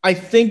 I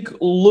think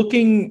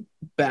looking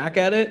back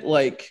at it,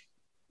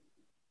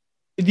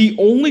 the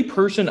only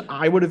person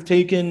I would have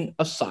taken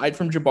aside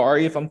from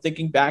Jabari, if I'm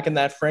thinking back in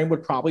that frame,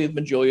 would probably have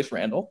been Julius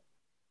Randle.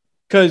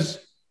 Because,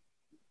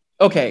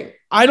 okay,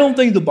 I don't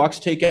think the Bucks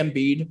take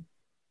Embiid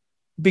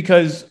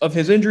because of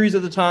his injuries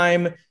at the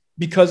time,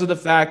 because of the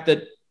fact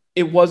that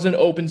it was an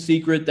open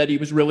secret that he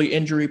was really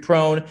injury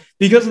prone,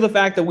 because of the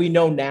fact that we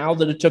know now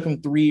that it took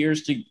him 3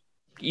 years to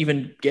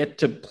even get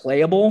to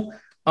playable,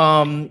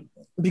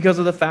 because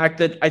of the fact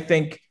that I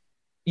think,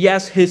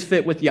 yes, his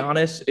fit with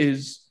Giannis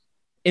is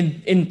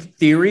in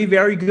theory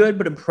very good,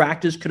 but in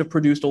practice could have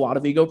produced a lot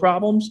of ego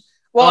problems.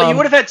 Well, you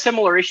would have had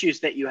similar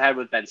issues that you had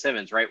with Ben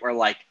Simmons, right? Where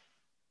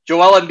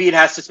Joel Embiid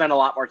has to spend a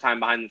lot more time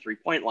behind the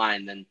 3-point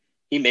line than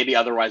he maybe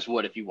otherwise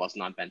would if he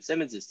wasn't on Ben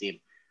Simmons' team.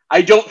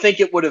 I don't think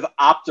it would have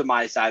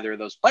optimized either of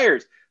those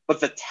players,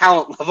 but the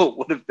talent level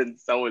would have been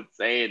so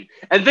insane.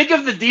 And think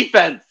of the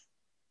defense.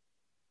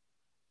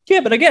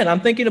 Yeah, but again,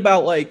 I'm thinking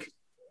about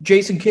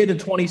Jason Kidd in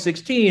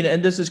 2016,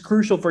 and this is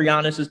crucial for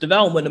Giannis's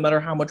development, no matter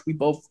how much we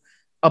both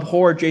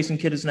abhor Jason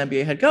Kidd as an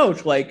NBA head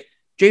coach. Like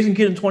Jason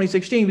Kidd in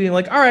 2016 being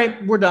like, all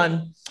right, we're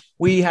done.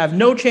 We have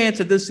no chance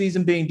at this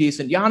season being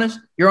decent. Giannis,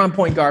 you're on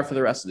point guard for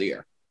the rest of the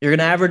year. You're going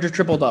to average a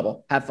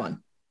triple-double. Have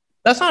fun.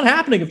 That's not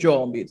happening if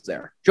Joel Embiid's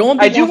there. Joel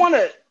Embiid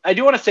I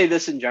do want to say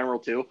this in general,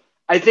 too.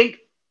 I think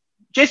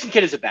Jason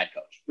Kidd is a bad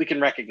coach. We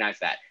can recognize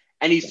that.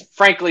 And he's,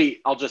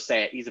 frankly, I'll just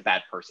say it, he's a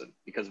bad person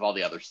because of all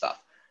the other stuff.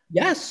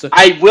 Yes.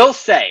 I will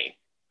say,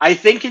 I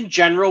think in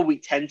general, we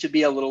tend to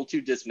be a little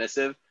too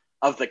dismissive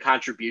of the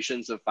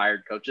contributions of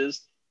fired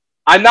coaches.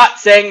 I'm not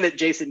saying that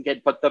Jason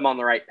Kidd put them on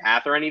the right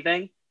path or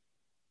anything,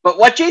 but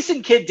what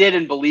Jason Kidd did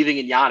in believing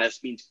in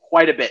Giannis means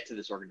quite a bit to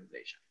this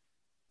organization.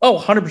 Oh,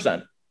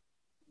 100%.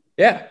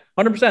 Yeah,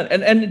 100%.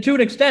 And to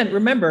an extent,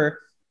 remember,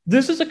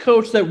 this is a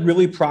coach that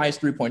really prized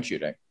three-point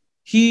shooting.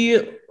 He,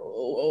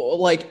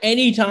 like,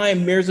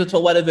 anytime Mirza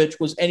Teletovic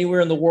was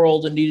anywhere in the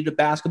world and needed a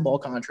basketball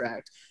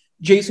contract,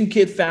 Jason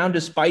Kidd found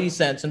his spidey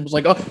sense and was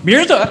like, oh,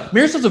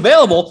 Mirza's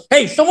available.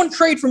 Hey, someone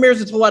trade for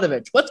Mirza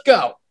Teletovic. Let's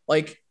go.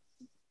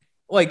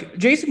 Like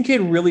Jason Kidd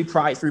really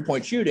prized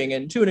three-point shooting.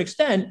 And to an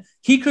extent,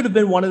 he could have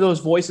been one of those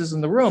voices in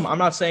the room. I'm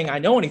not saying I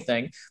know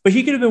anything, but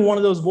he could have been one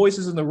of those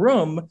voices in the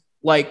room,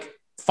 like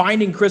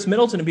finding Chris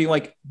Middleton and being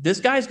like, this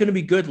guy's going to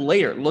be good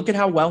later. Look at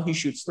how well he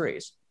shoots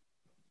threes.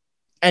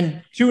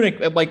 And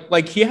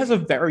like he has a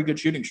very good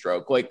shooting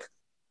stroke. Like,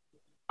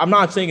 I'm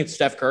not saying it's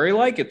Steph Curry,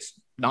 like it's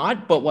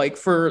not, but like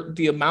for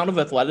the amount of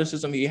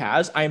athleticism he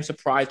has, I am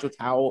surprised with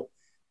how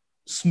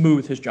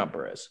smooth his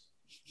jumper is.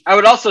 I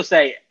would also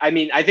say, I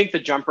mean, I think the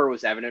jumper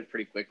was evident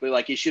pretty quickly.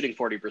 Like he's shooting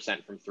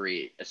 40% from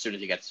three as soon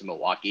as he gets to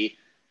Milwaukee.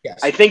 Yes.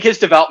 I think his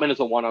development as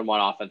a one-on-one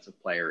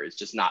offensive player is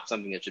just not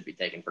something that should be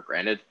taken for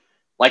granted.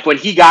 Like when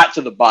he got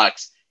to the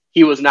Bucks,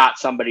 he was not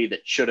somebody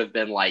that should have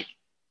been like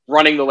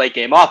running the late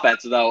game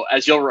offense. Though,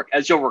 as you'll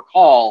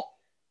recall,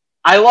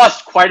 I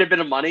lost quite a bit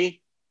of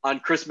money on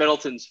Chris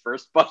Middleton's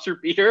first buzzer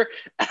beater,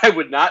 and I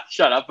would not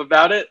shut up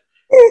about it.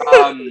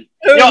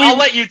 I'll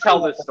let you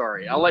tell this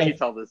story. I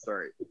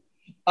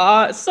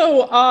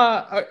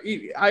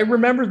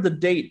remember the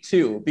date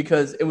too,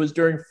 because it was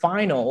during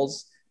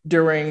finals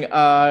during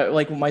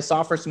like my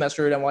sophomore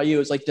semester at NYU. It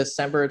was like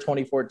December of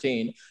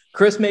 2014.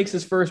 Chris makes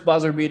his first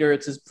buzzer beater.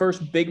 It's his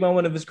first big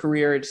moment of his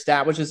career. It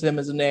establishes him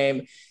as a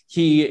name.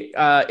 He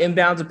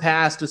inbounds a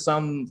pass to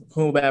some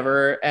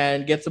whomever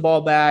and gets the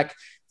ball back,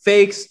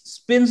 fakes,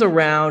 spins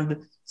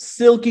around,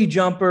 silky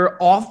jumper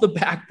off the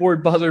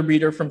backboard buzzer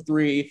beater from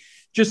three.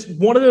 Just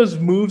one of those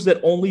moves that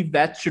only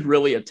vets should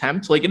really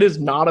attempt. Like it is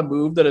not a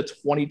move that a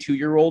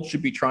 22-year-old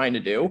should be trying to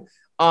do.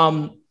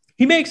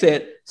 He makes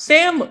it.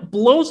 Sam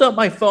blows up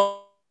my phone.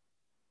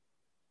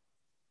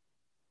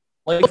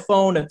 Like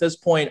phone at this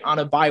point on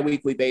a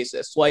bi-weekly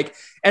basis. Like,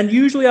 and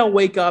usually I'll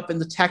wake up and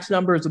the text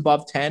number is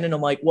above 10 and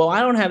I'm like, well, I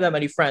don't have that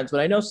many friends,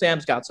 but I know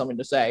Sam's got something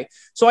to say.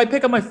 So I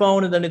pick up my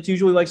phone and then it's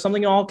usually like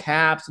something in all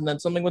caps and then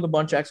something with a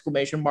bunch of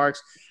exclamation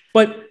marks.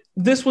 But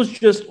this was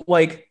just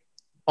like,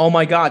 oh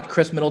my God,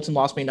 Chris Middleton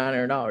lost me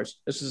 $900.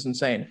 This is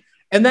insane.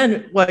 And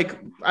then like,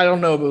 I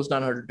don't know if it was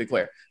 900 to be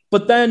clear,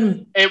 but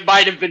then it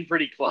might've been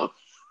pretty close.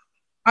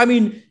 I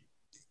mean,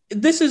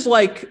 this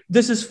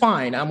is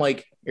fine. I'm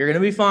like, you're going to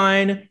be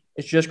fine.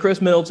 It's just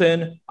Chris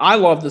Middleton. I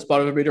love this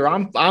buzzer beater.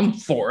 I'm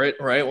for it,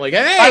 right? Like,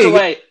 hey. By the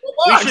way,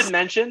 we should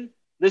mention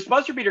this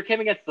buzzer beater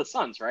came against the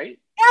Suns, right?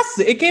 Yes,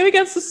 it came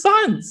against the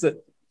Suns.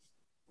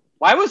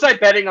 Why was I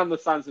betting on the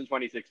Suns in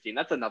 2016?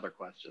 That's another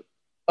question.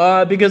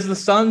 Because the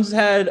Suns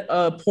had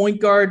a point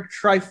guard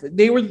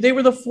They were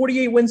the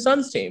 48-win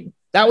Suns team.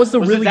 That was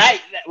was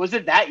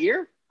it that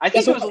year? I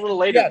think it was a little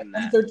later than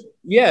that.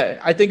 Yeah,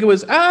 I think it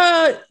was.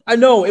 I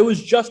know it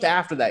was just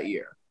after that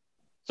year.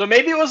 So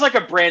maybe it was like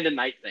a Brandon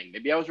Knight thing.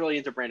 Maybe I was really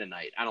into Brandon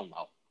Knight. I don't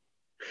know.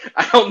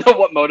 I don't know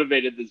what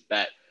motivated this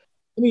bet.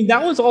 I mean,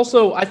 that was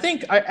also, I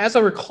think, as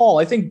I recall,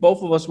 I think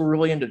both of us were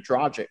really into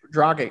Dragic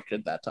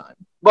at that time.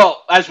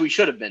 Well, as we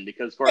should have been,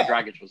 because Goran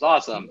Dragic was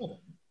awesome.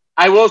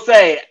 I will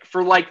say,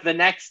 for like the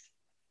next,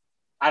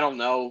 I don't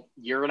know,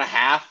 year and a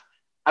half,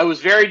 I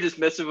was very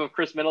dismissive of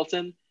Chris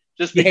Middleton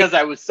just because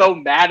I was so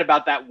mad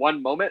about that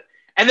one moment.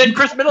 And then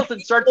Chris Middleton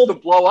starts to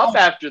blow up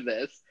after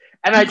this.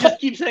 And I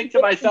just keep saying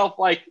to myself,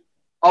 like,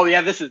 oh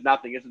yeah, this is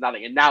nothing.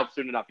 And now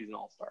soon enough, he's an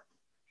all-star.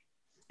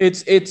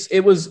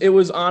 It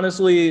was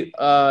honestly,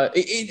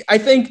 I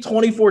think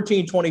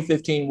 2014,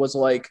 2015 was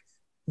like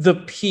the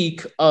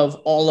peak of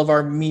all of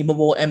our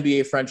memeable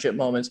NBA friendship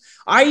moments.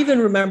 I even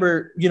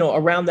remember,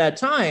 around that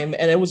time,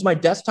 and it was my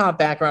desktop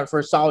background for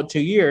a solid 2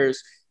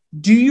 years.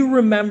 Do you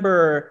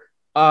remember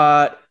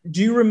the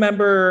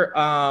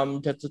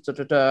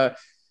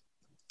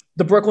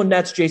Brooklyn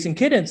Nets Jason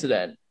Kidd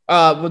incident?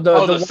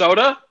 The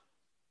soda?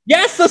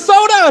 Yes, the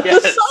soda!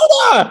 Yes. The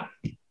soda!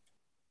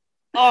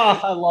 Oh,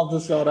 I love the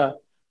soda.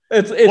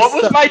 It's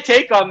what was my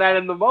take on that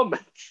in the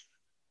moment?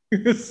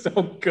 It was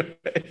so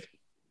good.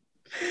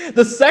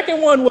 The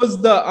second one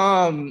was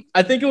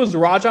I think it was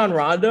Rajon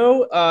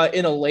Rondo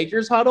in a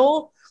Lakers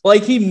huddle.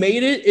 Like he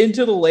made it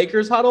into the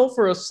Lakers huddle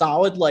for a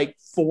solid like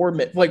 4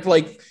 minutes,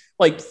 like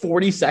like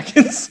 40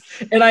 seconds.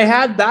 And I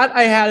had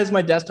as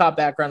my desktop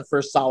background for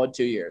a solid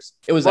 2 years.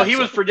 It was he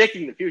was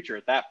predicting the future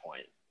at that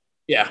point.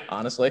 Yeah,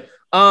 honestly.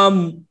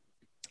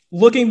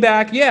 Looking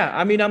back, yeah,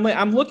 I mean,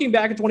 I'm looking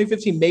back at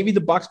 2015. Maybe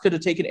the Bucks could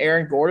have taken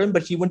Aaron Gordon,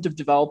 but he wouldn't have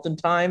developed in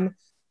time.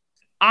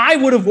 I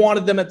would have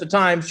wanted them at the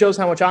time. Shows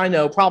how much I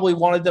know. Probably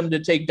wanted them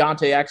to take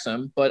Dante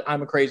Exum, but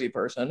I'm a crazy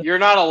person. You're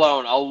not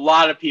alone. A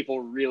lot of people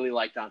really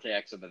like Dante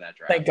Exum in that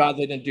draft. Thank God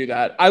they didn't do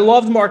that. I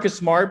loved Marcus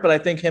Smart, but I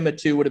think him at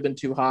 2 would have been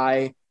too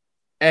high.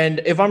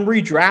 And if I'm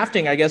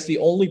redrafting, I guess the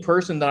only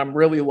person that I'm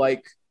really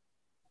like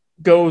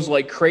goes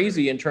like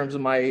crazy in terms of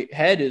my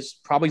head is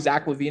probably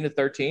Zach LaVine at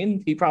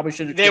 13. He probably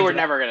should have. They were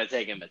never going to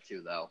take him at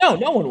 2, though.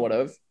 No one would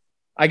have.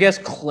 I guess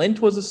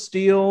Clint was a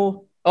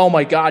steal. Oh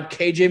my God,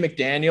 KJ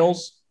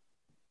McDaniels.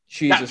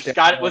 Jesus,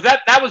 that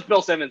was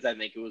Bill Simmons, I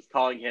think, who was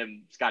calling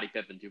him Scottie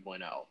Pippen 2.0.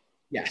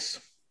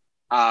 Yes.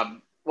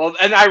 Well,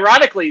 and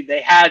ironically,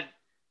 they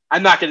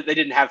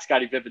didn't have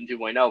Scottie Pippen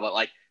 2.0, but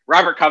like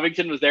Robert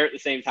Covington was there at the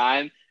same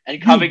time,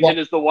 and Covington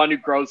is the one who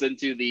grows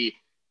into the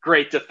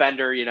great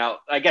defender. You know,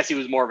 I guess he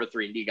was more of a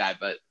 3-and-D guy,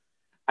 but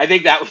I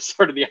think that was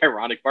sort of the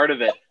ironic part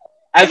of it.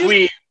 I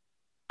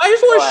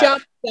just want to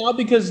shout out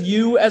because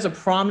you, as a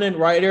prominent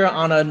writer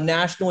on a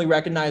nationally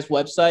recognized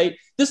website,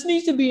 this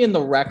needs to be in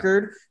the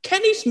record.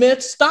 Kenny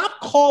Smith, stop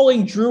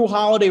calling Drew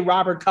Holiday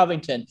Robert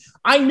Covington.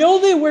 I know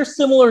they wear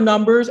similar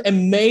numbers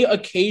and may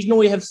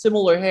occasionally have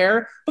similar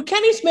hair, but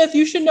Kenny Smith,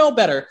 you should know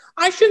better.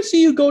 I shouldn't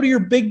see you go to your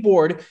big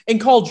board and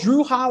call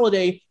Drew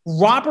Holiday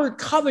Robert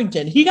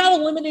Covington. He got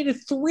eliminated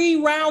 3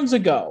 rounds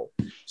ago.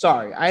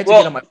 Sorry, I had to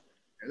get on my.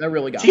 That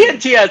really got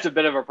TNT has a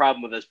bit of a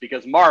problem with this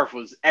because Marv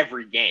was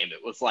every game.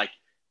 It was like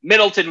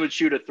Middleton would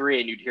shoot a 3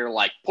 and you'd hear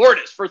like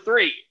Portis for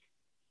 3.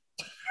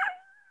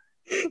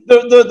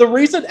 The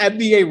recent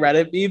NBA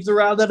Reddit memes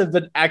around that have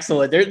been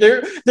excellent.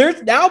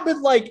 There's now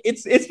been like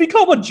it's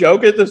become a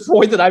joke at this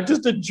point that I've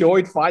just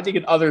enjoyed finding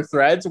in other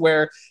threads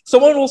where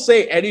someone will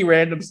say any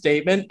random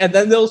statement and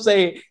then they'll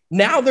say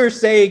now they're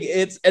saying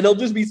and it'll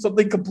just be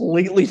something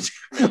completely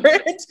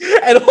different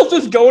and it'll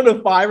just go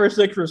into 5 or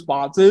 6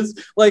 responses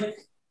like.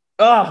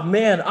 Oh,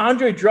 man,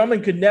 Andre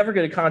Drummond could never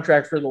get a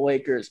contract for the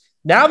Lakers.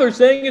 Now they're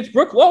saying it's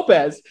Brook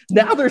Lopez.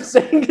 Now they're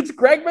saying it's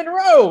Greg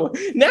Monroe.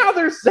 Now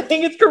they're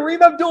saying it's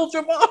Kareem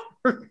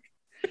Abdul-Jabbar.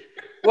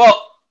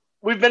 Well,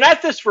 we've been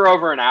at this for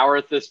over an hour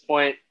at this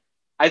point.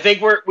 I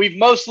think we've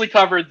mostly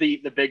covered the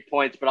big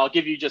points, but I'll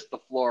give you just the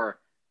floor.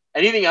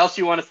 Anything else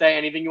you want to say?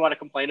 Anything you want to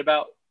complain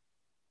about?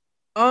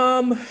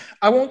 I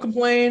won't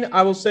complain.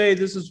 I will say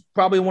this is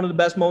probably one of the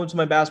best moments of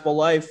my basketball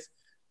life.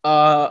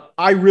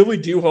 I really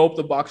do hope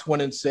the Bucks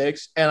win in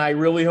 6, and I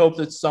really hope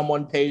that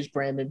someone pays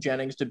Brandon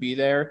Jennings to be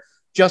there,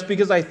 just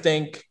because I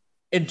think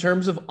in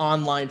terms of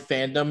online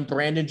fandom,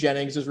 Brandon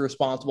Jennings is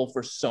responsible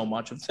for so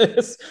much of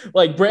this.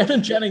 Like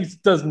Brandon Jennings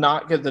does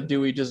not get the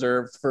due he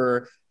deserves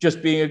for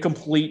just being a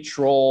complete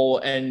troll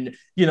and,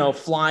 you know,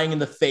 flying in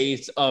the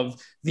face of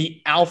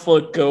the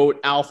alpha goat,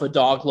 alpha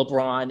dog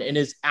LeBron in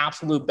his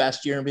absolute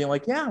best year and being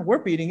like, yeah, we're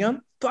beating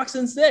him. Bucks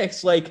in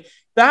 6. Like,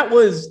 that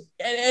was,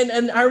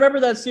 and I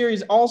remember that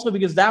series also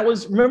because that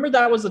was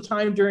the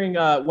time during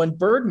when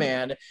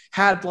Birdman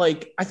had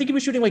like, I think he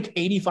was shooting like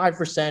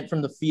 85%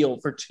 from the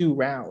field for 2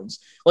 rounds.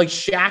 Like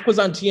Shaq was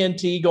on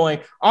TNT going,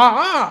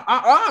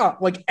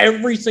 like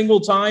every single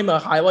time a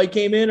highlight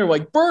came in or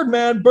like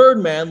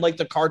Birdman, like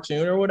the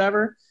cartoon or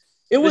whatever.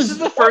 This is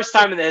the first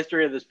time in the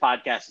history of this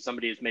podcast that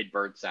somebody has made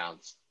bird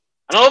sounds.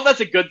 I don't know if that's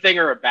a good thing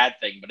or a bad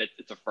thing, but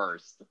it's a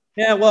first.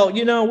 Yeah, well,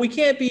 you know, we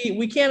can't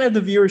have the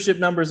viewership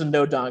numbers and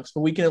no dunks,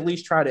 but we can at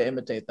least try to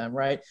imitate them,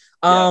 right?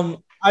 Yeah.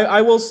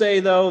 I will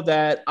say though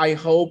that I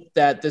hope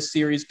that this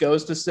series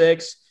goes to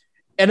 6,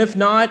 and if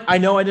not, I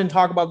know I didn't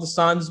talk about the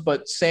Suns,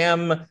 but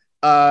Sam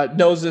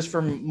knows this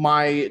from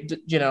my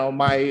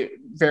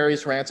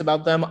various rants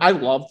about them. I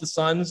love the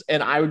Suns,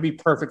 and I would be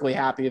perfectly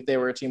happy if they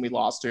were a team we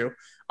lost to.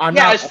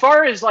 As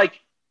far as like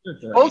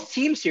both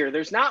teams here,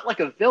 there's not like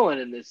a villain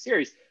in this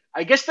series.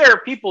 I guess there are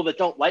people that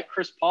don't like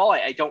Chris Paul.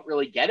 I don't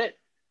really get it.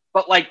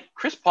 But, like,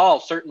 Chris Paul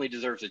certainly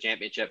deserves a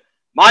championship.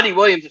 Monty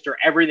Williams, after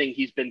everything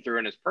he's been through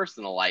in his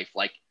personal life,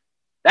 like,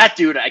 that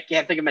dude, I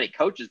can't think of many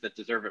coaches that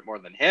deserve it more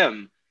than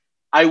him.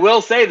 I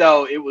will say,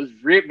 though, it was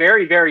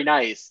very, very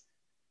nice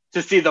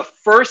to see the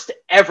first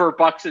ever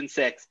Bucks in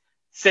 6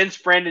 since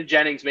Brandon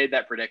Jennings made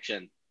that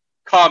prediction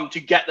come to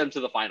get them to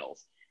the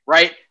finals,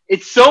 right?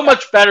 It's so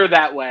much better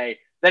that way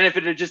than if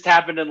it had just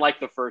happened in,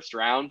 like, the first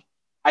round.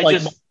 I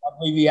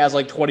believe he has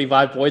like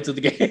 25 points of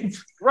the game.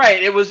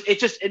 Right.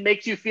 It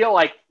makes you feel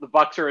like the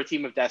Bucks are a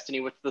team of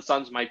destiny, which the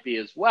Suns might be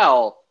as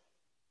well.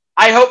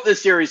 I hope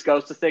this series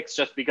goes to 6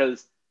 just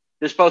because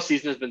this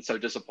postseason has been so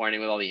disappointing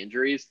with all the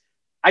injuries.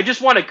 I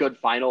just want a good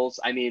finals.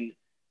 I mean,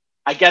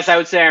 I guess I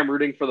would say I'm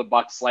rooting for the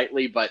Bucks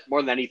slightly, but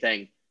more than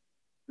anything,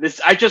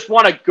 I just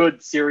want a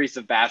good series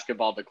of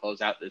basketball to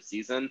close out this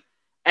season.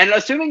 And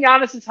assuming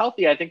Giannis is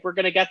healthy, I think we're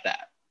going to get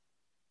that.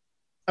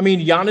 I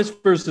mean, Giannis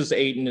versus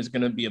Ayton is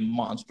going to be a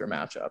monster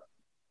matchup.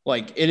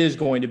 Like, it is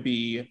going to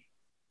be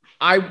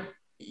 –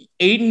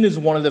 Ayton is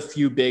one of the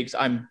few bigs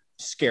I'm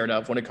scared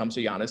of when it comes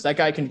to Giannis. That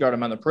guy can guard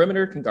him on the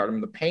perimeter, can guard him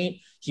in the paint.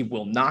 He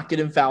will not get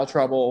in foul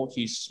trouble.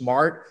 He's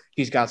smart.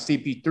 He's got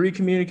CP3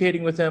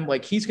 communicating with him.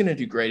 Like, he's going to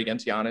do great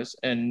against Giannis.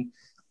 And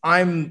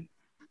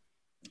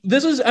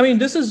this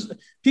is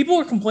people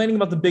are complaining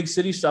about the big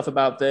city stuff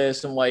about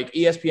this, and like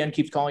ESPN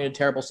keeps calling it a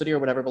terrible city or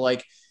whatever, but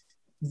like,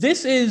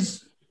 this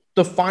is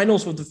the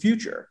finals of the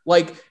future.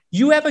 Like,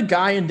 you have a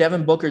guy in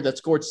Devin Booker that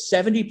scored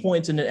 70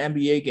 points in an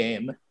NBA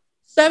game.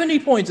 70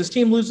 points, his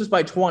team loses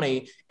by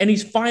 20, and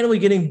he's finally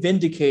getting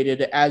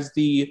vindicated as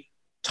the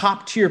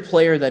top tier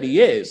player that he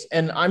is.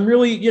 And I'm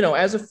really,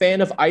 as a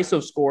fan of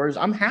ISO scores,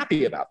 I'm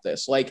happy about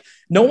this. Like,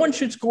 no one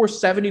should score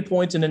 70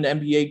 points in an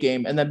NBA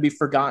game and then be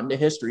forgotten to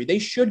history. They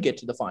should get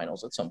to the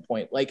finals at some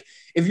point. Like,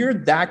 if you're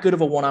that good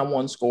of a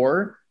one-on-one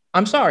scorer,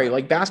 I'm sorry,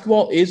 like,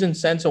 basketball is in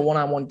sense a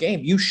one-on-one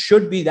game. You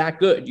should be that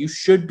good. You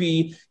should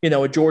be,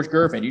 a George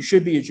Gervin. You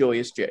should be a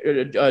Julius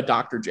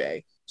Dr.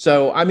 J.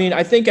 So,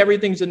 I think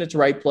everything's in its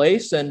right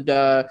place. And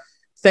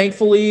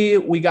thankfully,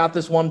 we got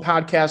this one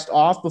podcast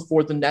off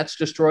before the Nets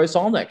destroy us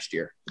all next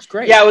year. It's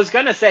great. Yeah, I was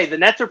going to say, the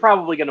Nets are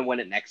probably going to win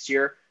it next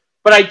year.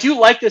 But I do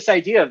like this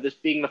idea of this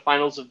being the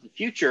finals of the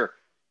future,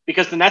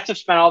 because the Nets have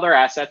spent all their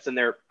assets, and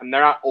they're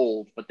not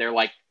old, but they're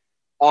like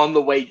on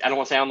the way. I don't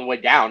want to say on the way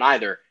down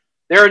either.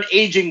 They're an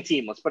aging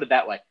team. Let's put it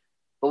that way.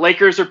 The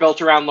Lakers are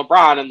built around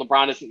LeBron, and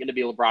LeBron isn't going to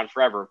be LeBron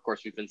forever. Of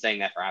course, we've been saying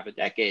that for half a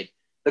decade.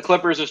 The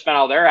Clippers have spent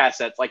all their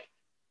assets. Like,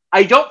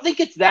 I don't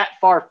think it's that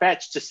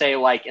far-fetched to say,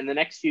 like, in the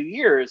next few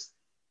years,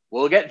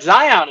 we'll get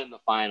Zion in the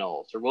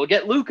finals, or we'll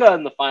get Luka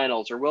in the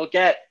finals, or we'll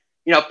get,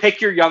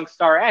 pick your young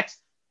star X.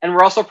 And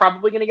we're also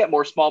probably going to get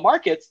more small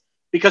markets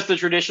because the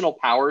traditional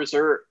powers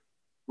are,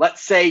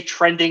 let's say,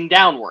 trending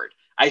downward.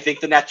 I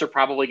think the Nets are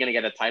probably going to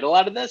get a title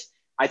out of this.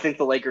 I think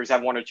the Lakers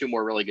have one or two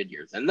more really good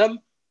years in them.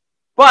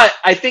 But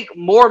I think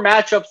more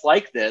matchups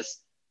like this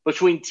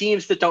between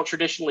teams that don't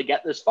traditionally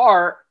get this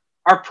far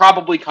are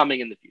probably coming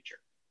in the future.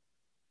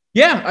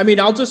 Yeah,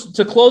 I'll just,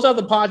 to close out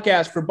the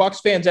podcast for Bucks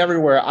fans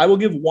everywhere, I will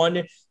give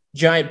one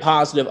giant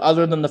positive,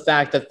 other than the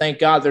fact that, thank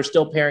God, they're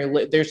still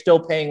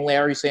paying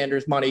Larry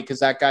Sanders money because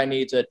that guy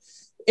needs it.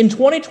 In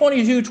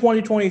 2022,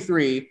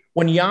 2023,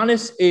 when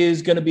Giannis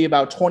is going to be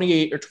about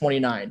 28 or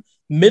 29,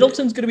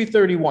 Middleton's going to be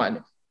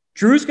 31,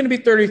 Drew's going to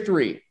be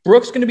 33,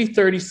 Brooks going to be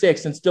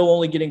 36 and still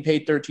only getting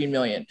paid $13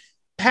 million.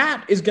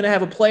 Pat is going to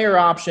have a player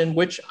option,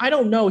 which I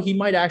don't know, he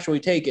might actually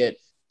take it,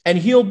 and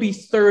he'll be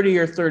 30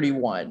 or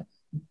 31.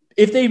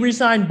 If they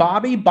resign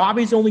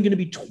Bobby's only going to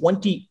be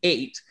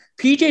 28.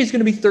 PJ is going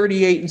to be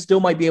 38 and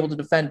still might be able to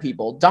defend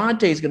people.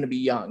 Dante is going to be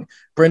young.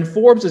 Bryn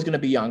Forbes is going to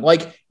be young.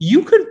 Like,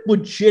 you could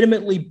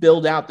legitimately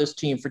build out this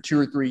team for 2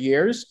 or 3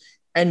 years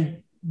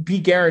and be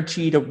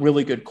guaranteed a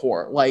really good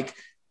core. Like,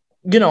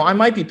 I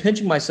might be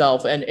pinching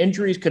myself, and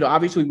injuries could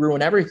obviously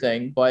ruin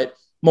everything, but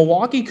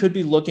Milwaukee could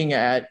be looking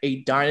at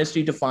a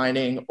dynasty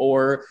defining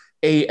or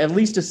at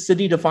least a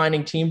city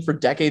defining team for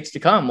decades to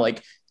come.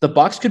 Like, the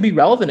Bucks could be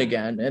relevant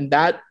again, and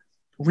that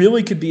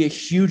really could be a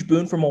huge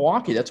boon for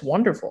Milwaukee. That's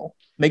wonderful.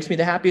 Makes me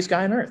the happiest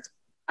guy on earth.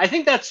 I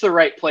think that's the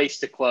right place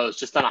to close,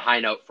 just on a high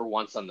note for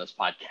once on this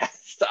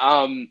podcast.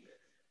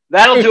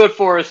 That'll do it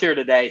for us here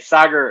today.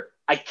 Sagar,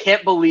 I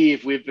can't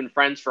believe we've been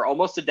friends for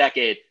almost a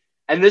decade.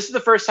 And this is the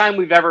first time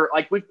we've ever,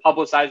 we've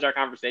publicized our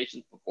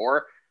conversations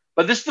before,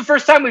 but this is the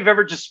first time we've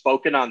ever just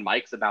spoken on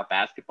mics about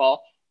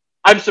basketball.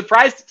 I'm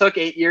surprised it took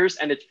 8 years,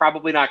 and it's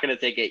probably not going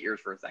to take 8 years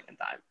for a second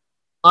time.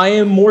 I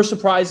am more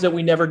surprised that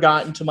we never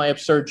got into my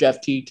absurd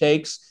Jeff T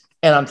takes,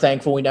 and I'm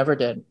thankful we never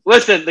did.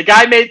 Listen, the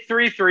guy made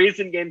 3 threes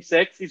in Game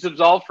 6. He's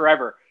absolved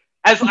forever.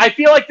 As I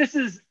feel like this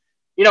is,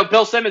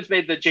 Bill Simmons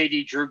made the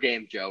JD Drew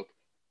game joke,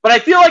 but I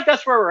feel like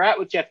that's where we're at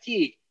with Jeff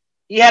T.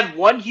 He had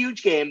one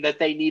huge game that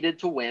they needed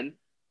to win,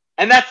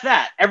 and that's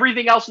that.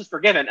 Everything else is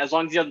forgiven as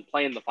long as he doesn't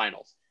play in the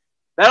finals.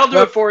 That'll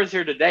do it for us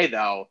here today,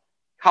 though.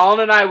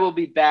 Colin and I will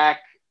be back,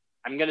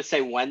 I'm going to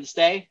say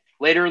Wednesday,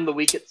 later in the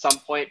week at some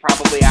point,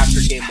 probably after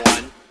Game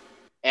 1.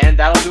 And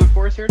that'll do it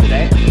for us here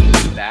today.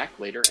 We'll be back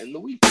later in the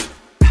week.